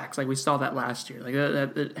 9.5 sacks. Like we saw that last year.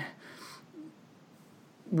 Like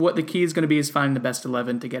what the key is going to be is finding the best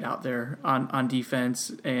 11 to get out there on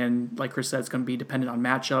defense. And like Chris said, it's going to be dependent on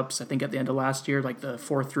matchups. I think at the end of last year, like the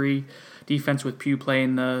 4-3 defense with Pugh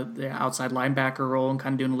playing the outside linebacker role and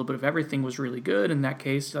kind of doing a little bit of everything was really good. In that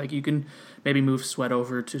case, like you can maybe move Sweat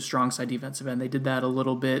over to strong side defensive end. They did that a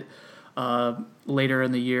little bit later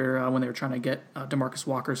in the year when they were trying to get DeMarcus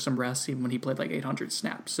Walker some rest, even when he played like 800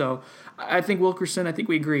 snaps. So I think Wilkerson, I think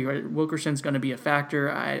we agree, right? Wilkerson's going to be a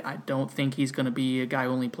factor. I don't think he's going to be a guy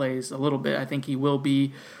who only plays a little bit. I think he will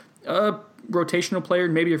be a rotational player,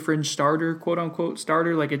 maybe a fringe starter, quote unquote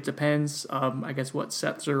starter. Like it depends, I guess, what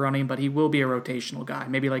sets are running, but he will be a rotational guy.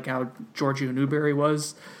 Maybe like how Giorgio Newberry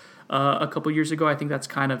was a couple years ago. I think that's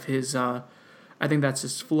kind of his I think that's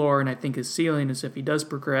his floor, and I think his ceiling is if he does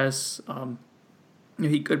progress,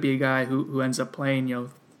 he could be a guy who ends up playing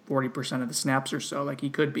 40% of the snaps or so. Like he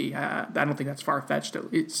could be. I don't think that's far fetched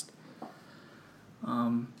at least.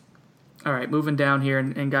 All right, moving down here,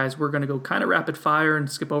 and guys, we're going to go kind of rapid fire and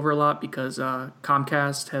skip over a lot because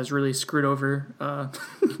Comcast has really screwed over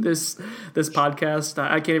this podcast.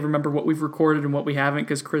 I can't even remember what we've recorded and what we haven't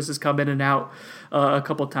because Chris has come in and out a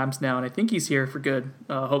couple of times now, and I think he's here for good,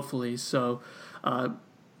 hopefully. So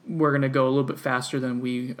we're going to go a little bit faster than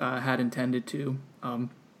we had intended to.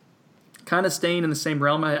 Kind of staying in the same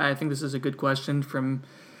realm, I think this is a good question from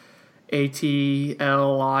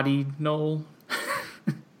ATL Audi Noel.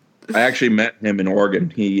 I actually met him in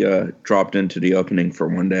Oregon. He dropped into the opening for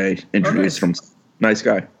one day, introduced himself. Nice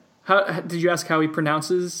guy. How did you ask how he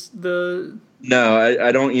pronounces the? No,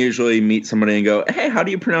 I don't usually meet somebody and go, hey, how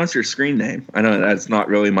do you pronounce your screen name? I know that's not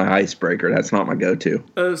really my icebreaker. That's not my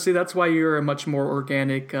go-to. See, that's why you're a much more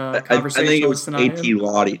organic I conversationalist think it was than I am. A.T.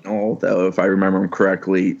 Lottie, though, if I remember him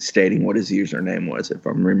correctly, stating what his username was, if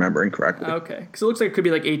I'm remembering correctly. Okay, because it looks like it could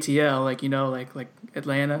be like ATL, like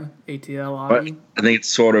Atlanta, ATL Audi. But I think it's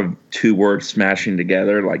sort of two words smashing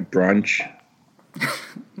together, like brunch.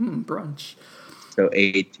 Brunch. So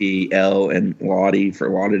ATL and Lottie for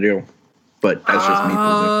Lauderdale. But that's just me.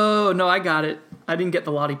 Oh, no, I got it. I didn't get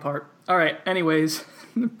the Lottie part. All right, anyways.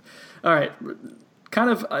 All right, kind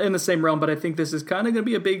of in the same realm, but I think this is kind of going to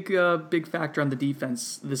be a big factor on the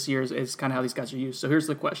defense this year is kind of how these guys are used. So here's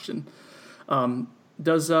the question.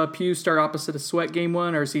 Does Pugh start opposite of Sweat game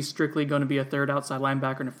one, or is he strictly going to be a third outside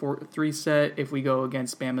linebacker in a 4-3 set if we go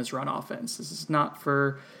against Bama's run offense? This is not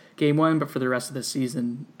for game one, but for the rest of the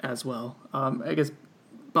season as well. I guess,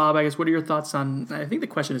 Bob, what are your thoughts on, I think the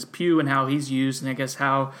question is Pugh and how he's used, and I guess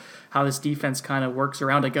how this defense kind of works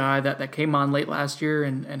around a guy that came on late last year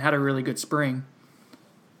and had a really good spring.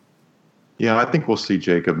 Yeah, I think we'll see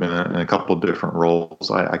Jacob in a couple of different roles.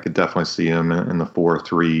 I could definitely see him in the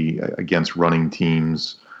 4-3 against running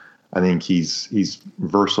teams. I think he's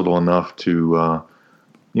versatile enough to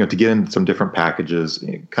to get in some different packages.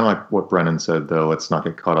 Kind of like what Brennan said, though, let's not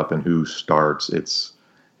get caught up in who starts. It's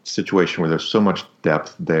a situation where there's so much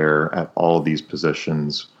depth there at all of these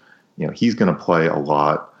positions. He's going to play a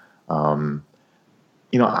lot.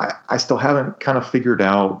 I still haven't kind of figured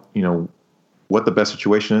out, what the best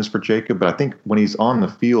situation is for Jacob, but I think when he's on the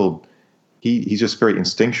field, he's just very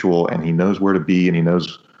instinctual and he knows where to be and he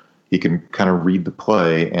knows he can kind of read the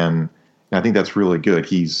play, and I think that's really good.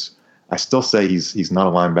 I still say he's not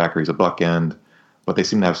a linebacker, he's a buck end, but they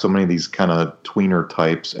seem to have so many of these kind of tweener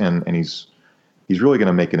types, and he's really going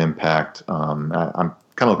to make an impact. I'm kind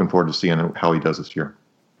of looking forward to seeing how he does this year.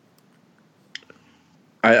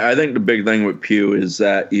 I think the big thing with Pugh is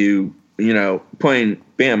that playing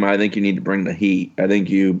Bama, I think you need to bring the heat. I think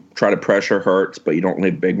you try to pressure Hurts, but you don't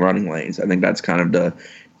leave big running lanes. I think that's kind of the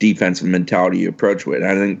defensive mentality you approach with.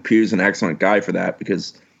 I think Pugh's an excellent guy for that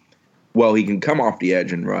because, well, he can come off the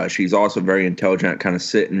edge and rush. He's also very intelligent, kind of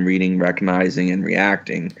sitting, reading, recognizing, and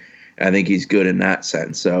reacting. I think he's good in that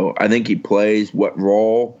sense. So I think he plays what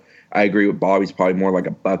role. I agree with Bob. He's probably more like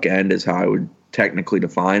a buck end is how I would technically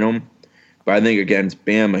define him. But I think against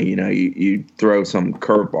Bama, you throw some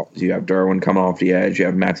curveballs. You have Derwin coming off the edge. You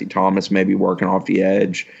have Maxie Thomas maybe working off the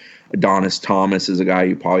edge. Adonis Thomas is a guy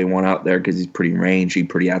you probably want out there because he's pretty rangy,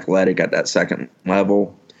 pretty athletic at that second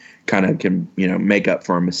level. Kind of can, make up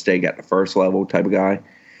for a mistake at the first level type of guy.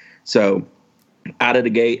 So out of the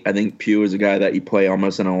gate, I think Pugh is a guy that you play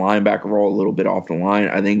almost in a linebacker role, a little bit off the line.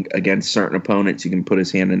 I think against certain opponents, you can put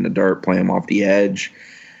his hand in the dirt, play him off the edge.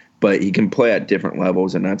 But he can play at different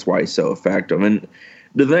levels, and that's why he's so effective. And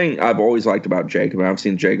the thing I've always liked about Jacob, and I've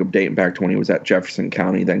seen Jacob dating back to when he was at Jefferson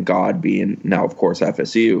County, then Godby, and now, of course,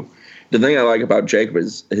 FSU. The thing I like about Jacob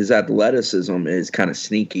is his athleticism is kind of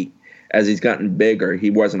sneaky. As he's gotten bigger,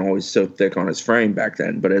 he wasn't always so thick on his frame back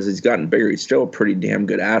then, but as he's gotten bigger, he's still a pretty damn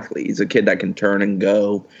good athlete. He's a kid that can turn and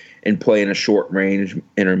go and play in a short-range,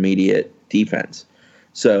 intermediate defense.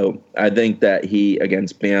 So I think that he,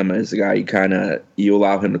 against Bama, is a guy you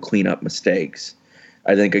allow him to clean up mistakes.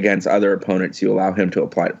 I think against other opponents, you allow him to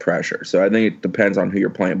apply the pressure. So I think it depends on who you're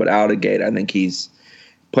playing. But out of the gate, I think he's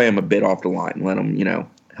playing him a bit off the line. Let him,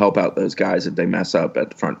 help out those guys if they mess up at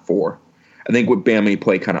the front four. I think with Bama, you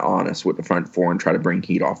play kind of honest with the front four and try to bring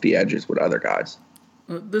heat off the edges with other guys.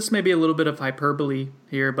 This may be a little bit of hyperbole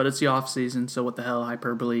here, but it's the off season, so what the hell,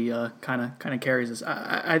 hyperbole kind of carries us.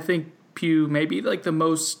 I think Pugh maybe like the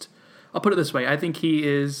most, I'll put it this way, I think he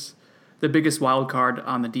is the biggest wild card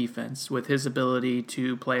on the defense with his ability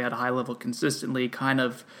to play at a high level consistently, kind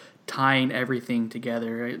of tying everything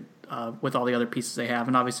together with all the other pieces they have.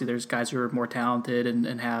 And obviously there's guys who are more talented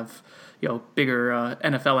and have bigger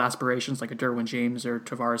NFL aspirations like a Derwin James or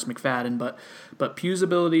Tavares McFadden, but Pugh's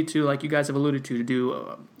ability to, like you guys have alluded to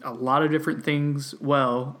do a lot of different things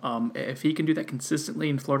well, if he can do that consistently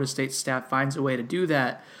and Florida State staff finds a way to do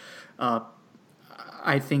that,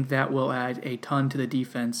 I think that will add a ton to the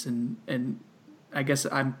defense, and I guess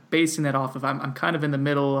I'm basing that off of I'm kind of in the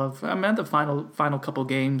middle of I'm at the final couple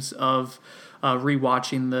games of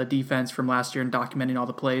rewatching the defense from last year and documenting all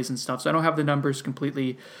the plays and stuff. So I don't have the numbers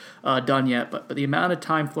completely done yet, but the amount of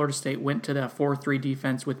time Florida State went to that 4-3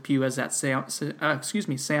 defense with Pugh as that Sam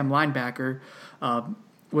linebacker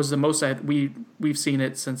was the most we've seen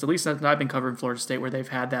it since, at least since I've been covering Florida State, where they've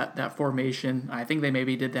had that formation. I think they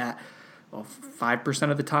maybe did that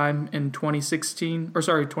 5% of the time in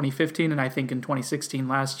 2015, and I think in 2016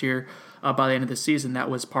 last year, by the end of the season, that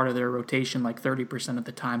was part of their rotation, like 30% of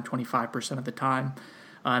the time, 25% of the time.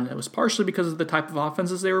 And it was partially because of the type of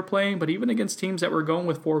offenses they were playing, but even against teams that were going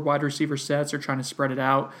with 4 wide receiver sets or trying to spread it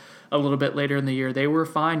out a little bit later in the year, they were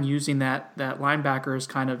fine using that linebacker as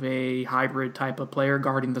kind of a hybrid type of player,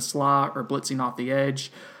 guarding the slot or blitzing off the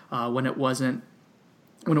edge. When it wasn't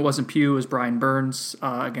Pugh, it was Brian Burns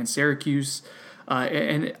against Syracuse.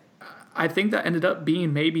 And I think that ended up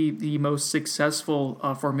being maybe the most successful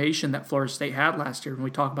formation that Florida State had last year. When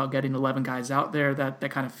we talk about getting 11 guys out there that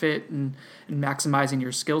kind of fit and maximizing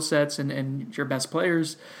your skill sets and your best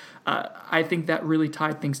players, I think that really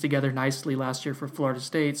tied things together nicely last year for Florida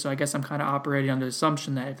State. So I guess I'm kind of operating under the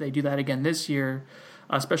assumption that if they do that again this year,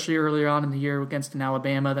 especially earlier on in the year against an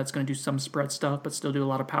Alabama that's going to do some spread stuff but still do a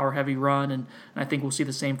lot of power-heavy run. And I think we'll see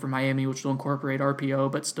the same for Miami, which will incorporate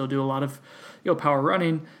RPO but still do a lot of power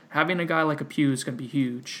running. Having a guy like a Pugh is going to be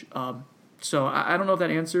huge. So I don't know if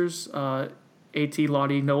that answers A.T.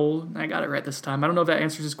 Lottie Noel. I got it right this time. I don't know if that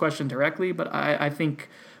answers his question directly, but I think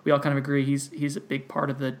we all kind of agree he's a big part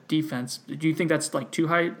of the defense. Do you think that's like too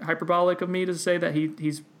hyperbolic of me to say that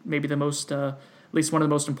he's maybe the most, at least one of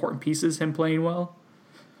the most important pieces, him playing well?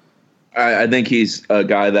 I think he's a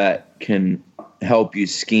guy that can help you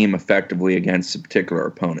scheme effectively against a particular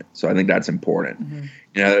opponent. So I think that's important. Mm-hmm.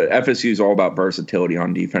 FSU is all about versatility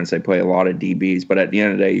on defense. They play a lot of DBs, but at the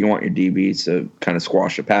end of the day, you want your DBs to kind of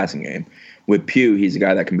squash the passing game. With Pugh, he's a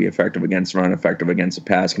guy that can be effective against run, effective against a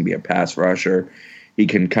pass, can be a pass rusher. He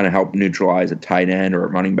can kind of help neutralize a tight end or a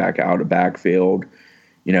running back out of backfield.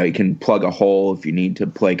 He can plug a hole if you need to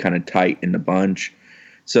play kind of tight in the bunch.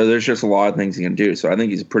 So there's just a lot of things he can do. So I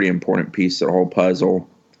think he's a pretty important piece to the whole puzzle.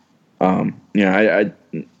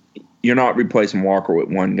 You're not replacing Walker with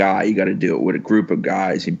one guy. You got to do it with a group of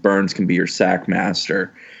guys. Burns can be your sack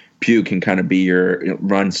master. Pugh can kind of be your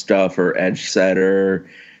run stuff or edge setter,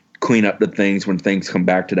 clean up the things when things come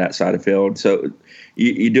back to that side of the field. So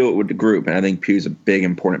you do it with the group, and I think Pugh's a big,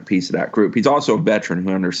 important piece of that group. He's also a veteran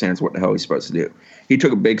who understands what the hell he's supposed to do. He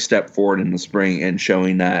took a big step forward in the spring in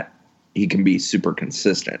showing that he can be super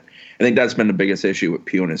consistent. I think that's been the biggest issue with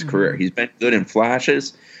Pugh in his career. He's been good in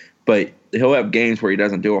flashes, but he'll have games where he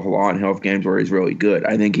doesn't do a whole lot, and he'll have games where he's really good.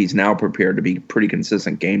 I think he's now prepared to be pretty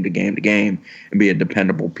consistent game to game to game and be a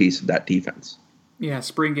dependable piece of that defense. Yeah,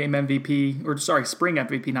 spring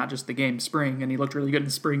MVP, not just the game, spring, and he looked really good in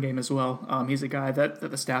the spring game as well. He's a guy that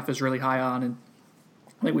the staff is really high on, and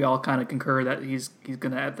I think we all kind of concur that he's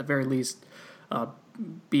going to, at the very least,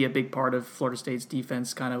 be a big part of Florida State's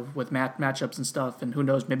defense, kind of with matchups and stuff. And who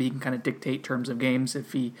knows, maybe he can kind of dictate terms of games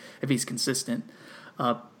if he's consistent.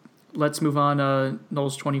 Let's move on.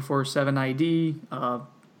 Noel's 24/7 ID.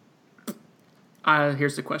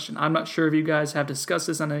 Here's the question. I'm not sure if you guys have discussed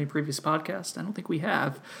this on any previous podcast. I don't think we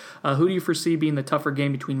have. Who do you foresee being the tougher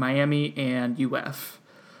game between Miami and UF?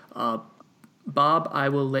 Bob, I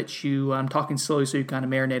will let you. I'm talking slowly so you kind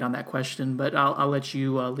of marinate on that question, but I'll let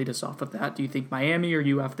you lead us off with that. Do you think Miami or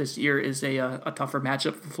UF this year is a tougher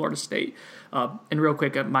matchup for Florida State? And real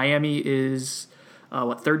quick, Miami is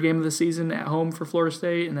third game of the season at home for Florida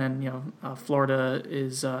State, and then Florida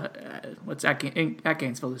is at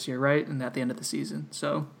Gainesville this year, right? And at the end of the season,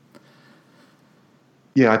 so.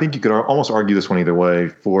 Yeah, I think you could almost argue this one either way.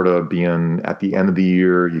 Florida being at the end of the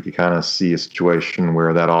year, you could kind of see a situation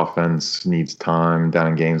where that offense needs time down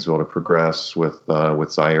in Gainesville to progress with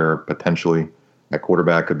Zaire potentially at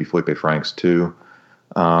quarterback. Could be Felipe Franks too.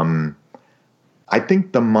 I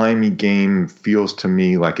think the Miami game feels to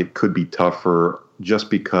me like it could be tougher just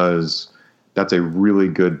because that's a really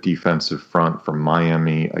good defensive front for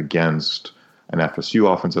Miami against an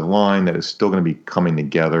FSU offensive line that is still going to be coming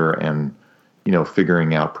together and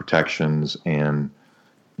figuring out protections and,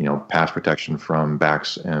 pass protection from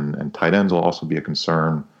backs and tight ends will also be a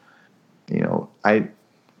concern.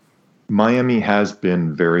 Miami has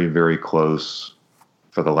been very, very close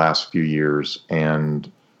for the last few years,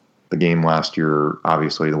 and the game last year,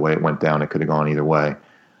 obviously the way it went down, it could have gone either way.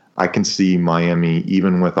 I can see Miami,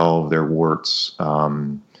 even with all of their warts,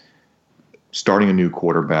 starting a new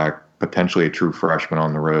quarterback, potentially a true freshman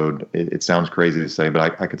on the road. It sounds crazy to say,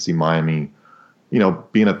 but I could see Miami,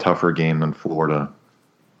 being a tougher game than Florida.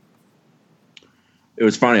 It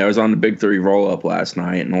was funny. I was on the Big Three roll-up last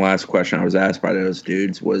night, and the last question I was asked by those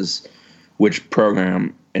dudes was, which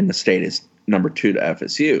program in the state is number 2 to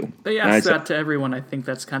FSU? They asked that to everyone. I think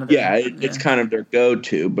that's kind of it's kind of their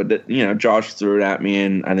go-to. But Josh threw it at me,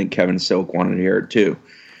 and I think Kevin Silk wanted to hear it too.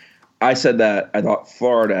 I said that I thought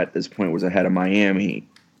Florida at this point was ahead of Miami,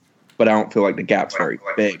 but I don't feel like the gap's very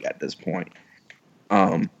big at this point.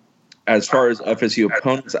 As far as FSU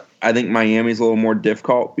opponents, I think Miami's a little more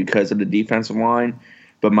difficult because of the defensive line,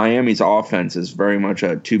 but Miami's offense is very much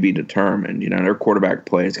a to be determined. Their quarterback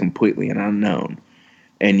play is completely an unknown,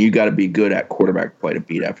 and you got to be good at quarterback play to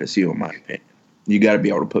beat FSU, in my opinion. You got to be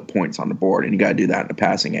able to put points on the board, and you got to do that in the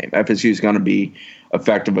passing game. FSU is going to be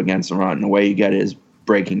effective against the run. And the way you get it is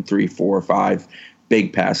breaking 3, 4, 5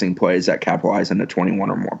 big passing plays that capitalize into 21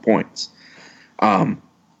 or more points.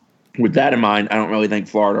 With that in mind, I don't really think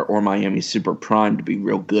Florida or Miami is super primed to be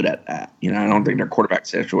real good at that. I don't think their quarterback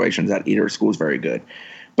situations at either school is very good.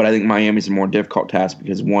 But I think Miami's a more difficult task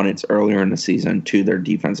because, 1, it's earlier in the season. 2, their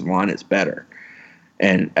defensive line is better.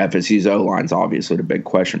 And FSU's O-line is obviously the big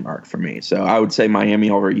question mark for me. So I would say Miami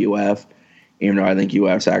over UF, even though I think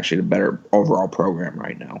UF's actually the better overall program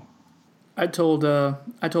right now. I told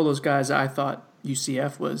those guys I thought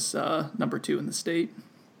UCF was number 2 in the state.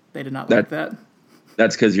 They did not like that.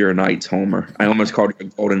 That's because you're a Knights homer. I almost called you a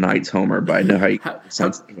Golden Knights homer, but I know how you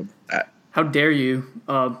sensitive about that. How dare you?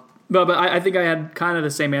 But I think I had kind of the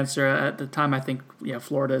same answer at the time. I think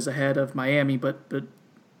Florida is ahead of Miami, but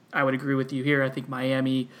I would agree with you here. I think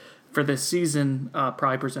Miami for this season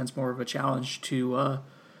probably presents more of a challenge to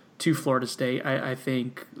Florida State. I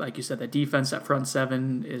think, like you said, the defense at front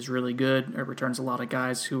 7 is really good. It returns a lot of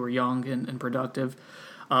guys who were young and productive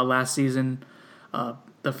last season.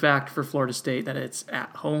 The fact for Florida State that it's at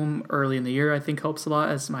home early in the year, I think, helps a lot,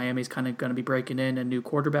 as Miami's kind of going to be breaking in a new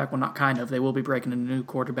quarterback. Well, not kind of. They will be breaking in a new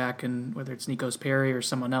quarterback, and whether it's Nikos Perry or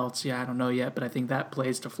someone else, I don't know yet, but I think that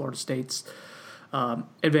plays to Florida State's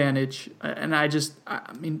advantage. And I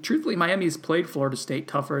mean, truthfully, Miami's played Florida State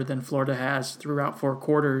tougher than Florida has throughout 4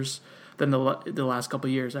 quarters than the last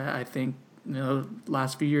couple of years. I think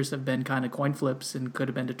last few years have been kind of coin flips and could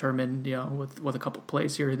have been determined with a couple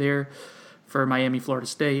plays here or there. For Miami, Florida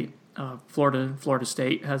State, Florida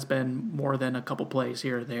State has been more than a couple plays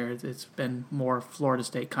here or there. It's been more Florida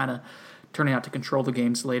State kind of turning out to control the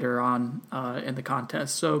games later on in the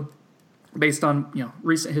contest. So based on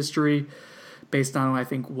recent history, based on I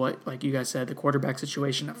think what, like you guys said, the quarterback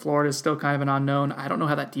situation at Florida is still kind of an unknown. I don't know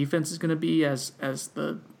how that defense is going to be as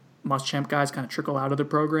the Muschamp guys kind of trickle out of the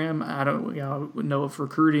program. I don't know if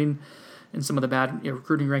recruiting and some of the bad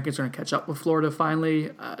recruiting rankings are going to catch up with Florida finally.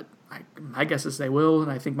 My guess is they will, and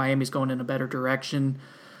I think Miami's going in a better direction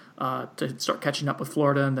to start catching up with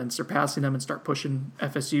Florida and then surpassing them and start pushing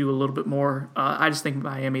FSU a little bit more. I just think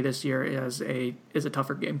Miami this year is a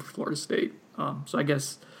tougher game for Florida State. So I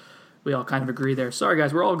guess we all kind of agree there. Sorry,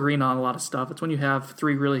 guys, we're all agreeing on a lot of stuff. It's when you have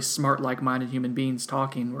 3 really smart, like-minded human beings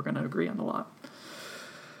talking, we're going to agree on a lot.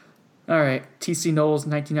 All right, TC Knowles,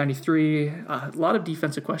 1993. A lot of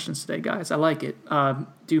defensive questions today, guys. I like it.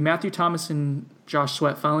 Do Matthew Thomas and Josh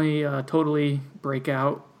Sweat finally totally break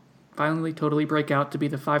out to be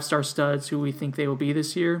the 5-star studs who we think they will be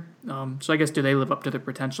this year? So I guess, do they live up to their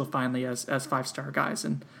potential finally as 5-star guys?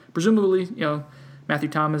 And presumably, Matthew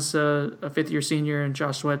Thomas, a 5th-year senior, and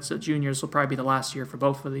Josh Sweat's a junior. This will probably be the last year for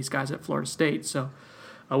both of these guys at Florida State. So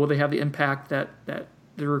will they have the impact that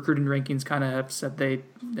the recruiting rankings kind of have said they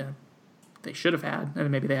should have had, and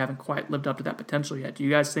maybe they haven't quite lived up to that potential yet? Do you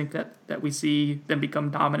guys think that we see them become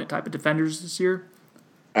dominant type of defenders this year?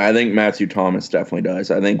 I think Matthew Thomas definitely does.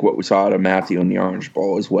 I think what we saw out of Matthew in the Orange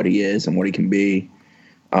Bowl is what he is and what he can be.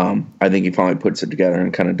 I think he finally puts it together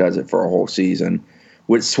and kind of does it for a whole season.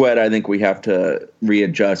 With Sweat, I think we have to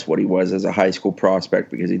readjust what he was as a high school prospect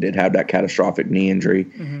because he did have that catastrophic knee injury.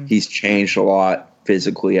 Mm-hmm. He's changed a lot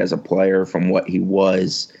physically as a player from what he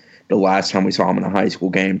was the last time we saw him in a high school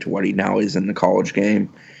game to what he now is in the college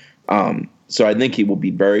game. So I think he will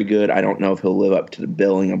be very good. I don't know if he'll live up to the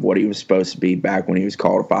billing of what he was supposed to be back when he was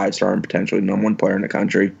called a 5-star and potentially number 1 player in the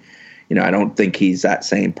country. I don't think he's that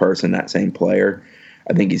same person, that same player.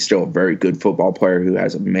 I think he's still a very good football player who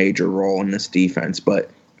has a major role in this defense. But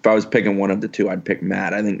if I was picking one of the two, I'd pick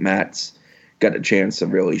Matt. I think Matt's got a chance to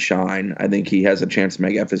really shine. I think he has a chance to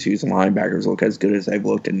make FSU's linebackers look as good as they've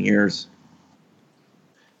looked in years.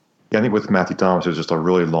 Yeah, I think with Matthew Thomas, it was just a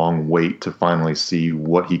really long wait to finally see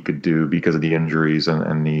what he could do because of the injuries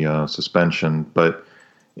and the suspension. But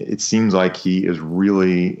it seems like he is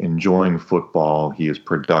really enjoying football. He is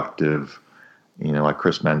productive. Like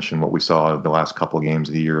Chris mentioned, what we saw the last couple of games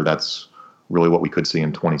of the year, that's really what we could see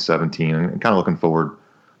in 2017. And kind of looking forward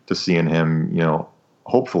to seeing him,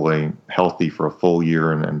 hopefully healthy for a full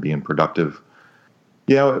year and being productive.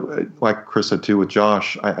 Yeah, like Chris said too with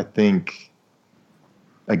Josh, I think,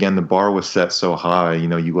 again, the bar was set so high.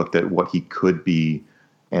 You looked at what he could be,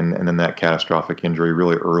 and then that catastrophic injury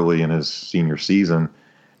really early in his senior season.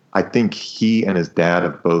 I think he and his dad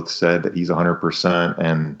have both said that he's 100%,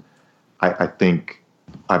 and I think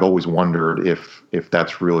I've always wondered if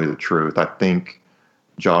that's really the truth. I think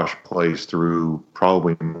Josh plays through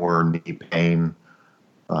probably more knee pain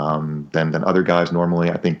than other guys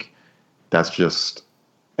normally. I think that's just,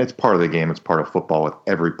 it's part of the game. It's part of football with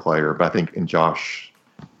every player. But I think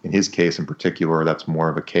in his case in particular, that's more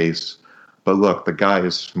of a case. But look, the guy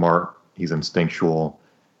is smart. He's instinctual.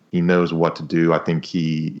 He knows what to do. I think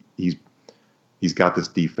he's got this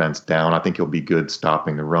defense down. I think he'll be good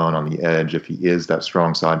stopping the run on the edge if he is that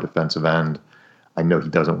strong side defensive end. I know he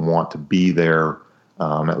doesn't want to be there,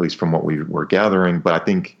 at least from what we were gathering, but I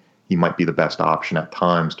think he might be the best option at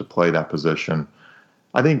times to play that position.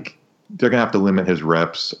 I think they're going to have to limit his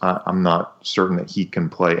reps. I'm not certain that he can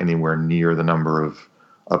play anywhere near the number of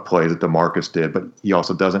plays that DeMarcus did, but he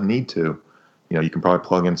also doesn't need to. You can probably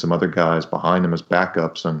plug in some other guys behind him as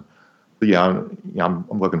backups. And I'm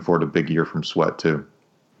looking forward to a big year from Sweat too.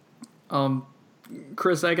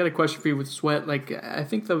 Chris, I got a question for you with Sweat. Like, I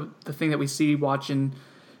think the thing that we see watching,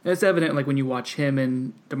 and it's evident like when you watch him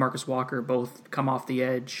and DeMarcus Walker both come off the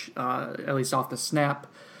edge, at least off the snap.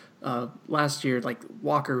 Last year, like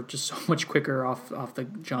Walker just so much quicker off the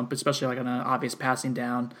jump, especially like on an obvious passing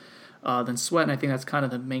down. Than Sweat, and I think that's kind of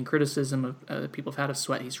the main criticism of people have had of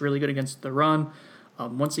Sweat. He's really good against the run.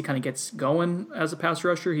 Once he kind of gets going as a pass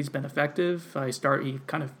rusher, he's been effective. He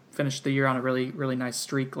kind of finished the year on a really, really nice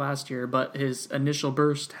streak last year, but his initial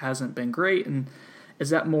burst hasn't been great. And is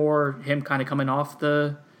that more him kind of coming off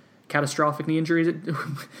the catastrophic knee injury?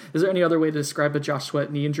 Is there any other way to describe a Josh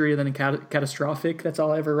Sweat knee injury than a catastrophic? That's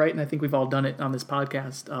all I ever write, and I think we've all done it on this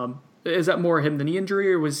podcast. Is that more him the knee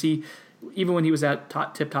injury, or was he, even when he was at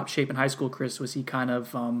tip-top shape in high school, Chris, was he kind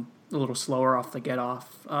of a little slower off the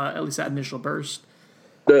get-off, at least that initial burst?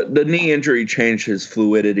 The knee injury changed his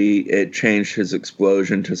fluidity. It changed his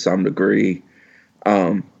explosion to some degree.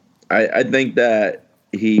 I think that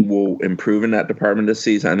he will improve in that department this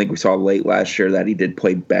season. I think we saw late last year that he did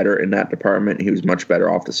play better in that department. He was much better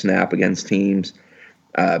off the snap against teams.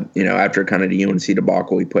 After kind of the UNC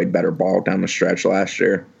debacle, he played better ball down the stretch last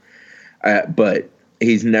year. But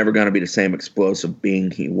he's never going to be the same explosive being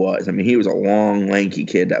he was. I mean, he was a long, lanky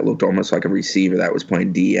kid that looked almost like a receiver that was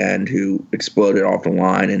playing D-end who exploded off the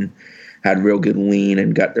line and had real good lean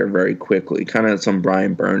and got there very quickly. Kind of some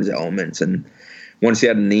Brian Burns elements. And once he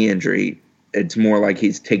had a knee injury, it's more like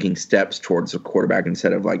he's taking steps towards the quarterback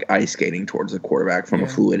instead of like ice skating towards the quarterback from a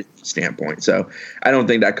fluidity standpoint. So I don't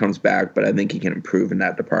think that comes back, but I think he can improve in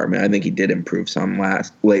that department. I think he did improve some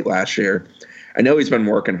late last year. I know he's been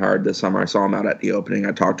working hard this summer. I saw him out at the opening.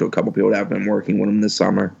 I talked to a couple people that have been working with him this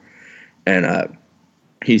summer. And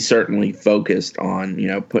he's certainly focused on,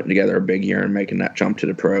 putting together a big year and making that jump to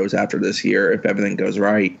the pros after this year if everything goes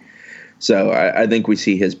right. So I think we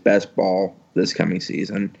see his best ball this coming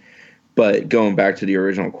season. But going back to the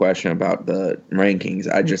original question about the rankings,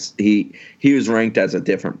 he was ranked as a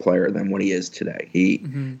different player than what he is today.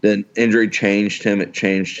 The injury changed him. It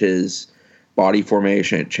changed his body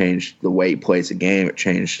formation. It changed the way he plays the game. It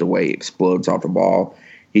changed the way he explodes off the ball.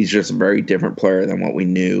 He's just a very different player than what we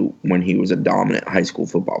knew when he was a dominant high school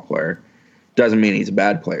football player. Doesn't mean he's a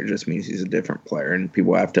bad player. It just means he's a different player, and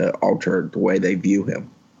people have to alter the way they view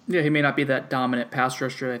him. Yeah, he may not be that dominant pass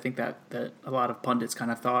rusher I think that a lot of pundits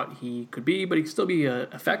kind of thought he could be, but he could still be an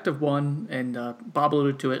effective one, and Bob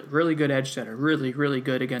alluded to it, really good edge setter, really, really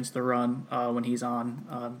good against the run when he's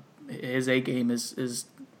on. His A game is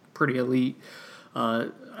pretty elite,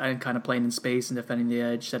 and kind of playing in space and defending the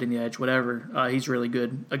edge, setting the edge, whatever. He's really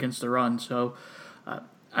good against the run. So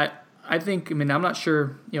I think, I'm not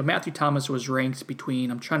sure, Matthew Thomas was ranked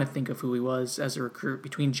between, I'm trying to think of who he was as a recruit,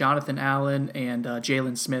 between Jonathan Allen and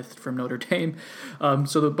Jalen Smith from Notre Dame.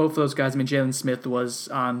 So both of those guys, Jalen Smith was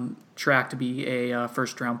on track to be a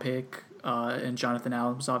first-round pick, and Jonathan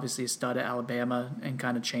Allen was obviously a stud at Alabama and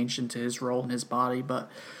kind of changed into his role in his body,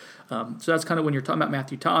 but so that's kind of when you're talking about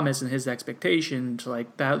Matthew Thomas and his expectations,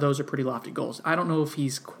 like those are pretty lofty goals. I don't know if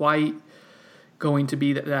he's quite going to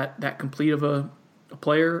be that complete of a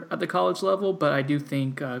player at the college level, but I do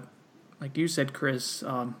think, like you said, Chris,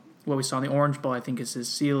 what we saw in the Orange Bowl, I think, is his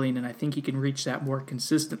ceiling, and I think he can reach that more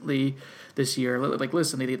consistently this year. Like,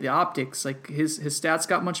 listen, the optics, like his stats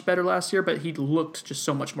got much better last year, but he looked just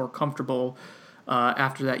so much more comfortable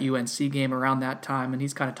after that UNC game around that time, and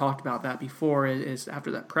he's kind of talked about that before. Is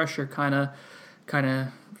after that pressure kind of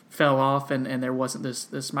fell off, and there wasn't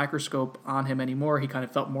this microscope on him anymore. He kind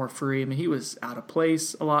of felt more free. I mean, he was out of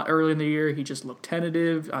place a lot early in the year. He just looked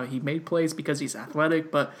tentative. He made plays because he's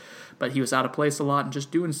athletic, but he was out of place a lot and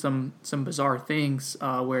just doing some bizarre things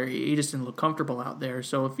where he just didn't look comfortable out there.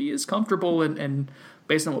 So if he is comfortable and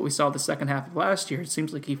based on what we saw the second half of last year, it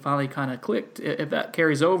seems like he finally kind of clicked. If that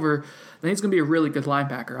carries over, then he's going to be a really good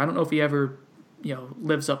linebacker. I don't know if he ever,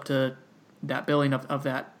 lives up to that billing of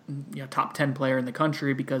that top 10 player in the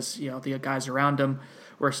country because the guys around him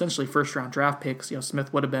were essentially first round draft picks.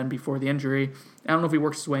 Smith would have been before the injury. I don't know if he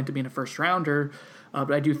works his way into being a first rounder,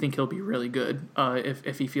 but I do think he'll be really good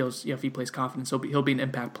if he feels if he plays confidence. He'll be an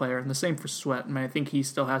impact player, and the same for Sweat. I mean, I think he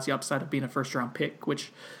still has the upside of being a first round pick,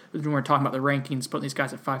 which when we're talking about the rankings, putting these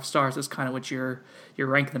guys at 5 stars is kind of what you're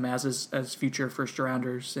ranking them as future first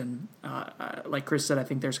rounders. And like Chris said, I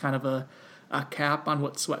think there's kind of a cap on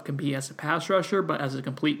what Sweat can be as a pass rusher, but as a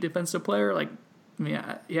complete defensive player,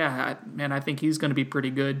 I think he's going to be pretty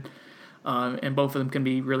good. And both of them can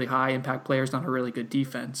be really high impact players on a really good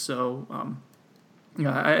defense. So,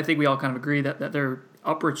 I think we all kind of agree that their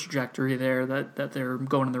upward trajectory there, that they're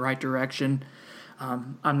going in the right direction.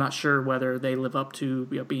 I'm not sure whether they live up to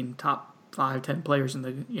being top 5, 10 players in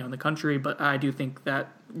the in the country, but I do think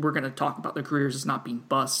that we're going to talk about their careers as not being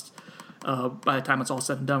bust. By the time it's all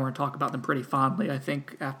said and done, we're going to talk about them pretty fondly, I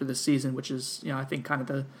think, after this season, which is, I think kind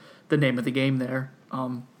of the name of the game there.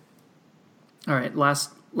 All right,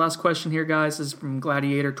 last question here, guys, is from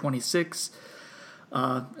Gladiator 26.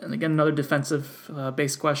 And again, another defensive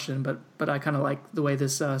based question, but I kind of like the way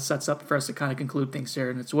this sets up for us to kind of conclude things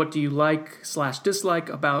here. And it's, what do you like/dislike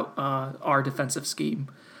about our defensive scheme?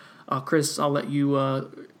 Chris, I'll let you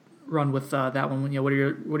run with that one. What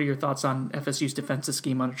are your thoughts on FSU's defensive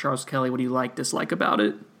scheme under Charles Kelly? What do you dislike about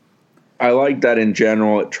it? I like that in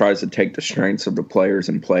general it tries to take the strengths of the players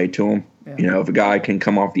and play to them. Yeah. If a guy can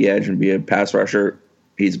come off the edge and be a pass rusher,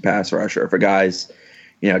 he's a pass rusher. If a guy's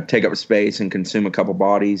take up space and consume a couple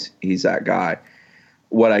bodies, he's that guy.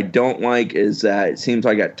 What I don't like is that it seems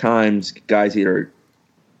like at times guys either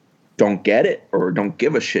don't get it or don't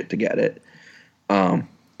give a shit to get it. And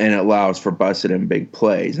it allows for busted and big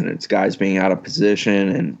plays, and it's guys being out of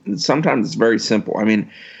position, and sometimes it's very simple. I mean,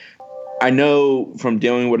 I know from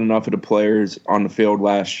dealing with enough of the players on the field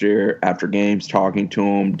last year after games, talking to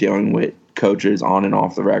them, dealing with coaches on and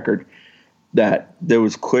off the record, that there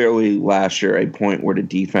was clearly last year a point where the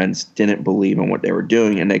defense didn't believe in what they were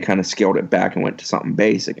doing, and they kind of scaled it back and went to something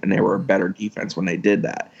basic, and they were a better defense when they did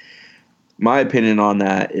that. My opinion on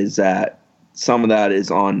that is that some of that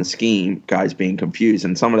is on the scheme, guys being confused,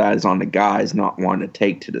 and some of that is on the guys not wanting to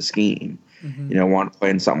take to the scheme, wanting to play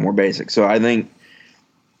in something more basic. So I think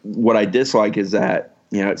what I dislike is that,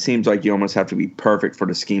 it seems like you almost have to be perfect for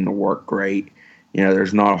the scheme to work great.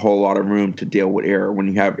 There's not a whole lot of room to deal with error. When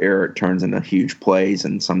you have error, it turns into huge plays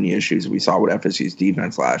and some of the issues we saw with FSU's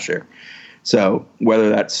defense last year. So whether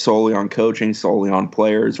that's solely on coaching, solely on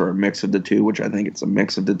players, or a mix of the two, which I think it's a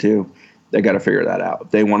mix of the two, they got to figure that out.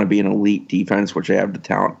 If they want to be an elite defense, which they have the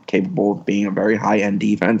talent capable of being a very high-end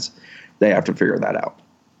defense, they have to figure that out.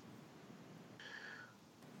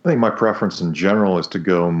 I think my preference in general is to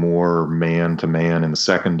go more man-to-man in the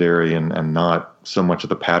secondary and not so much of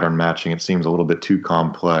the pattern matching. It seems a little bit too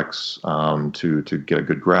complex to get a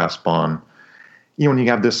good grasp on. When you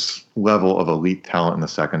have this level of elite talent in the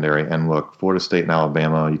secondary, and look, Florida State and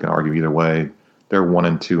Alabama, you can argue either way, they're 1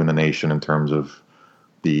 and 2 in the nation in terms of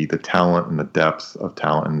the talent and the depth of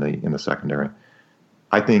talent in the secondary.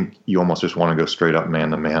 I think you almost just want to go straight up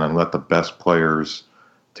man-to-man and let the best players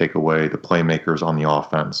take away the playmakers on the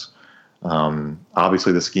offense.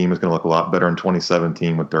 Obviously, the scheme is going to look a lot better in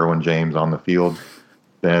 2017 with Derwin James on the field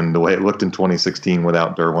than the way it looked in 2016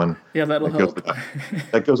 without Derwin. Yeah, that'll help.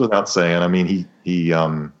 That goes without saying. I mean,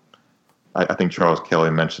 I think Charles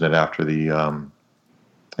Kelly mentioned it after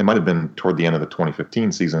it might have been toward the end of the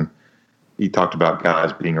 2015 season. He talked about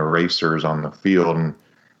guys being erasers on the field, and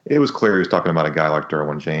it was clear he was talking about a guy like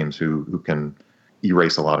Derwin James who can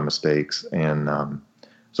erase a lot of mistakes. And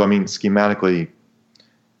so, I mean, schematically,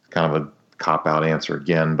 kind of a cop-out answer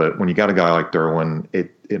again, but when you got a guy like Derwin,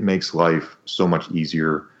 it makes life so much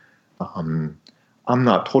easier. I'm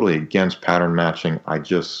not totally against pattern matching.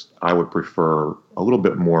 I would prefer a little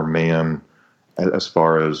bit more man as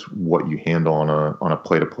far as what you handle on a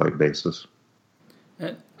play-to-play basis.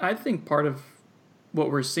 I think part of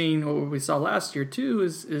what we're seeing, what we saw last year too,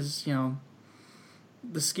 is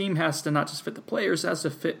the scheme has to not just fit the players, it has to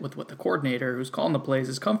fit with what the coordinator who's calling the plays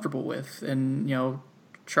is comfortable with. And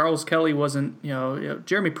Charles Kelly wasn't,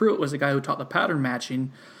 Jeremy Pruitt was the guy who taught the pattern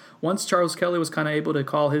matching. Once Charles Kelly was kind of able to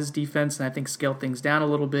call his defense and I think scale things down a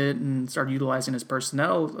little bit and started utilizing his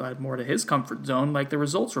personnel more to his comfort zone, like the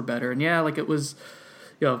results were better. And yeah, like it was,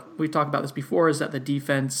 we talked about this before, is that the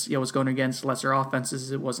defense, was going against lesser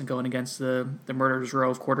offenses. It wasn't going against the murderer's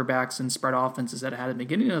row of quarterbacks and spread offenses that it had at the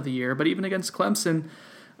beginning of the year. But even against Clemson,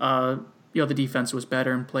 the defense was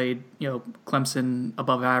better and played, Clemson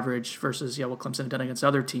above average versus, what Clemson had done against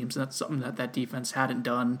other teams. And that's something that defense hadn't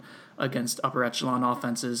done against upper echelon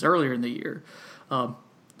offenses earlier in the year.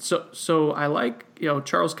 So I like,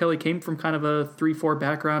 Charles Kelly came from kind of a 3-4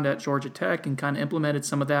 background at Georgia Tech and kind of implemented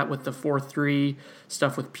some of that with the 4-3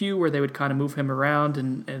 stuff with Pugh, where they would kind of move him around,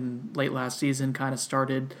 and late last season kind of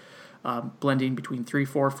started blending between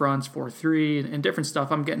 3-4 fronts, 4-3, and different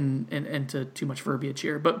stuff. I'm getting into too much verbiage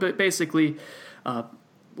here. But basically,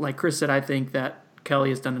 like Chris said, I think that Kelly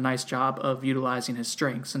has done a nice job of utilizing his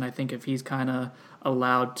strengths, and I think if he's kind of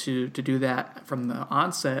allowed to do that from the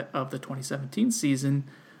onset of the 2017 season,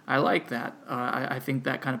 I like that. I think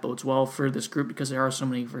that kind of bodes well for this group because there are so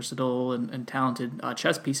many versatile and talented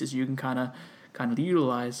chess pieces you can kind of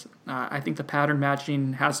utilize. I think the pattern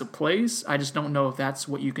matching has a place. I just don't know if that's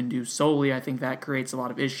what you can do solely. I think that creates a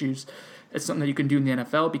lot of issues. It's something that you can do in the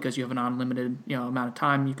NFL because you have an unlimited amount of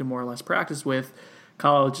time you can more or less practice with.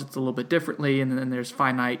 College, it's a little bit differently, and then there's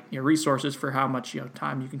finite resources for how much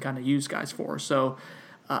time you can kind of use guys for. So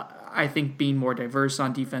I think being more diverse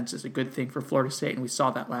on defense is a good thing for Florida State, and we saw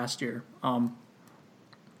that last year.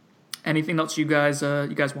 Anything else you guys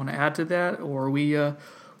want to add to that, or are we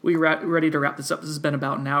ready to wrap this up? This has been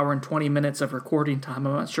about an hour and 20 minutes of recording time.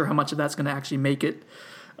 I'm not sure how much of that's going to actually make it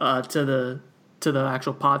to the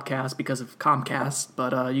actual podcast because of Comcast.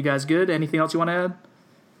 But you guys good? Anything else you want to add?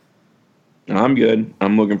 I'm good.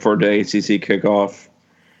 I'm looking forward to ACC kickoff.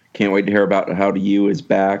 Can't wait to hear about how the U is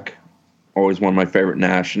back. Always one of my favorite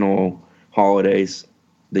national holidays.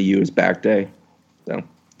 The U is back day. So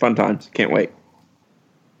fun times. Can't wait.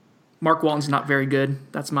 Mark Walton's not very good.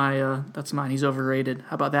 That's mine. He's overrated.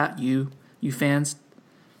 How about that, you fans?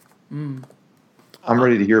 I'm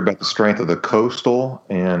ready to hear about the strength of the Coastal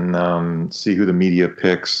and see who the media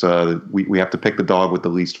picks. We have to pick the dog with the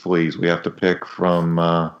least fleas. We have to pick from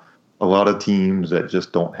a lot of teams that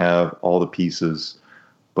just don't have all the pieces.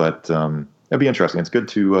 But it'll be interesting. It's good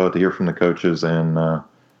to hear from the coaches, and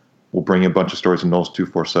we'll bring you a bunch of stories from Knowles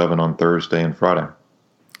 247 on Thursday and Friday.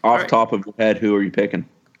 Off top of your head, who are you picking?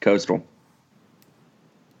 Coastal.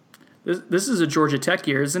 This is a Georgia Tech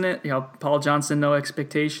year, isn't it? Paul Johnson, no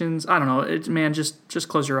expectations. I don't know. Just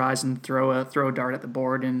close your eyes and throw a dart at the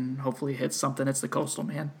board and hopefully hit something. It's the Coastal,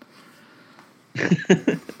 man.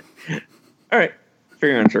 All right.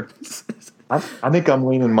 Fair answer. I think I'm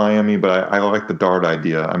leaning Miami, but I like the dart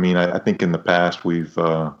idea. I mean, I think in the past we've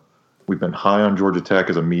been high on Georgia Tech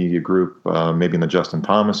as a media group, maybe in the Justin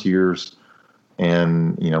Thomas years,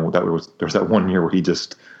 and there was that one year where he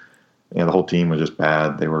just, the whole team was just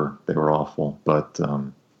bad. They were awful, but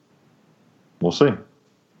we'll see.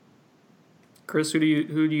 Chris, who do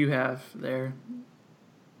you have there?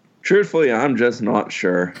 Truthfully, I'm just not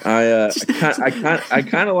sure. I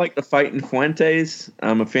kind of like the fight in Fuentes.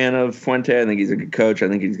 I'm a fan of Fuente. I think he's a good coach. I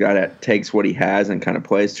think he's takes what he has and kind of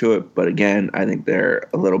plays to it. But again, I think they're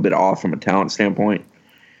a little bit off from a talent standpoint.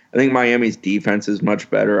 I think Miami's defense is much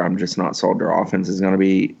better. I'm just not sold their offense is going to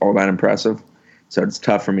be all that impressive. So it's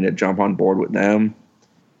tough for me to jump on board with them.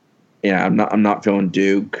 Yeah, I'm not feeling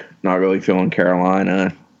Duke. Not really feeling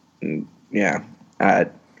Carolina. Yeah,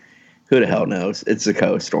 who the hell knows? It's the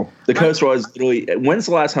Coastal. The Coastal is literally. When's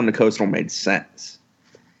the last time the Coastal made sense?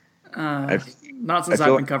 Not since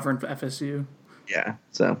I've been covering for FSU. Yeah.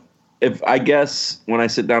 So, I guess when I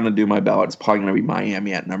sit down to do my ballot, it's probably going to be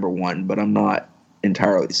Miami at number 1, but I'm not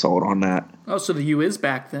entirely sold on that. Oh, so the U is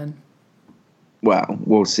back then? Well,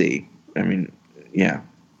 we'll see. I mean, yeah,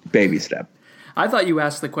 baby step. I thought you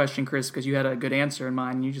asked the question, Chris, because you had a good answer in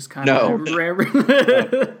mind. You just kind of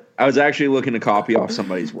No. I was actually looking to copy off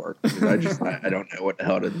somebody's work because I don't know what the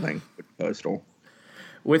hell to think with Coastal.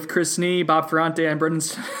 With Chris Snee, Bob Ferrante, and Brendan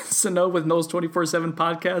Sano with Knowles 24/7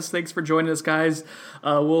 Podcast. Thanks for joining us, guys.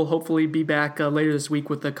 We'll hopefully be back later this week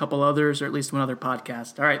with a couple others, or at least one other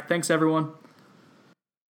podcast. All right, thanks, everyone.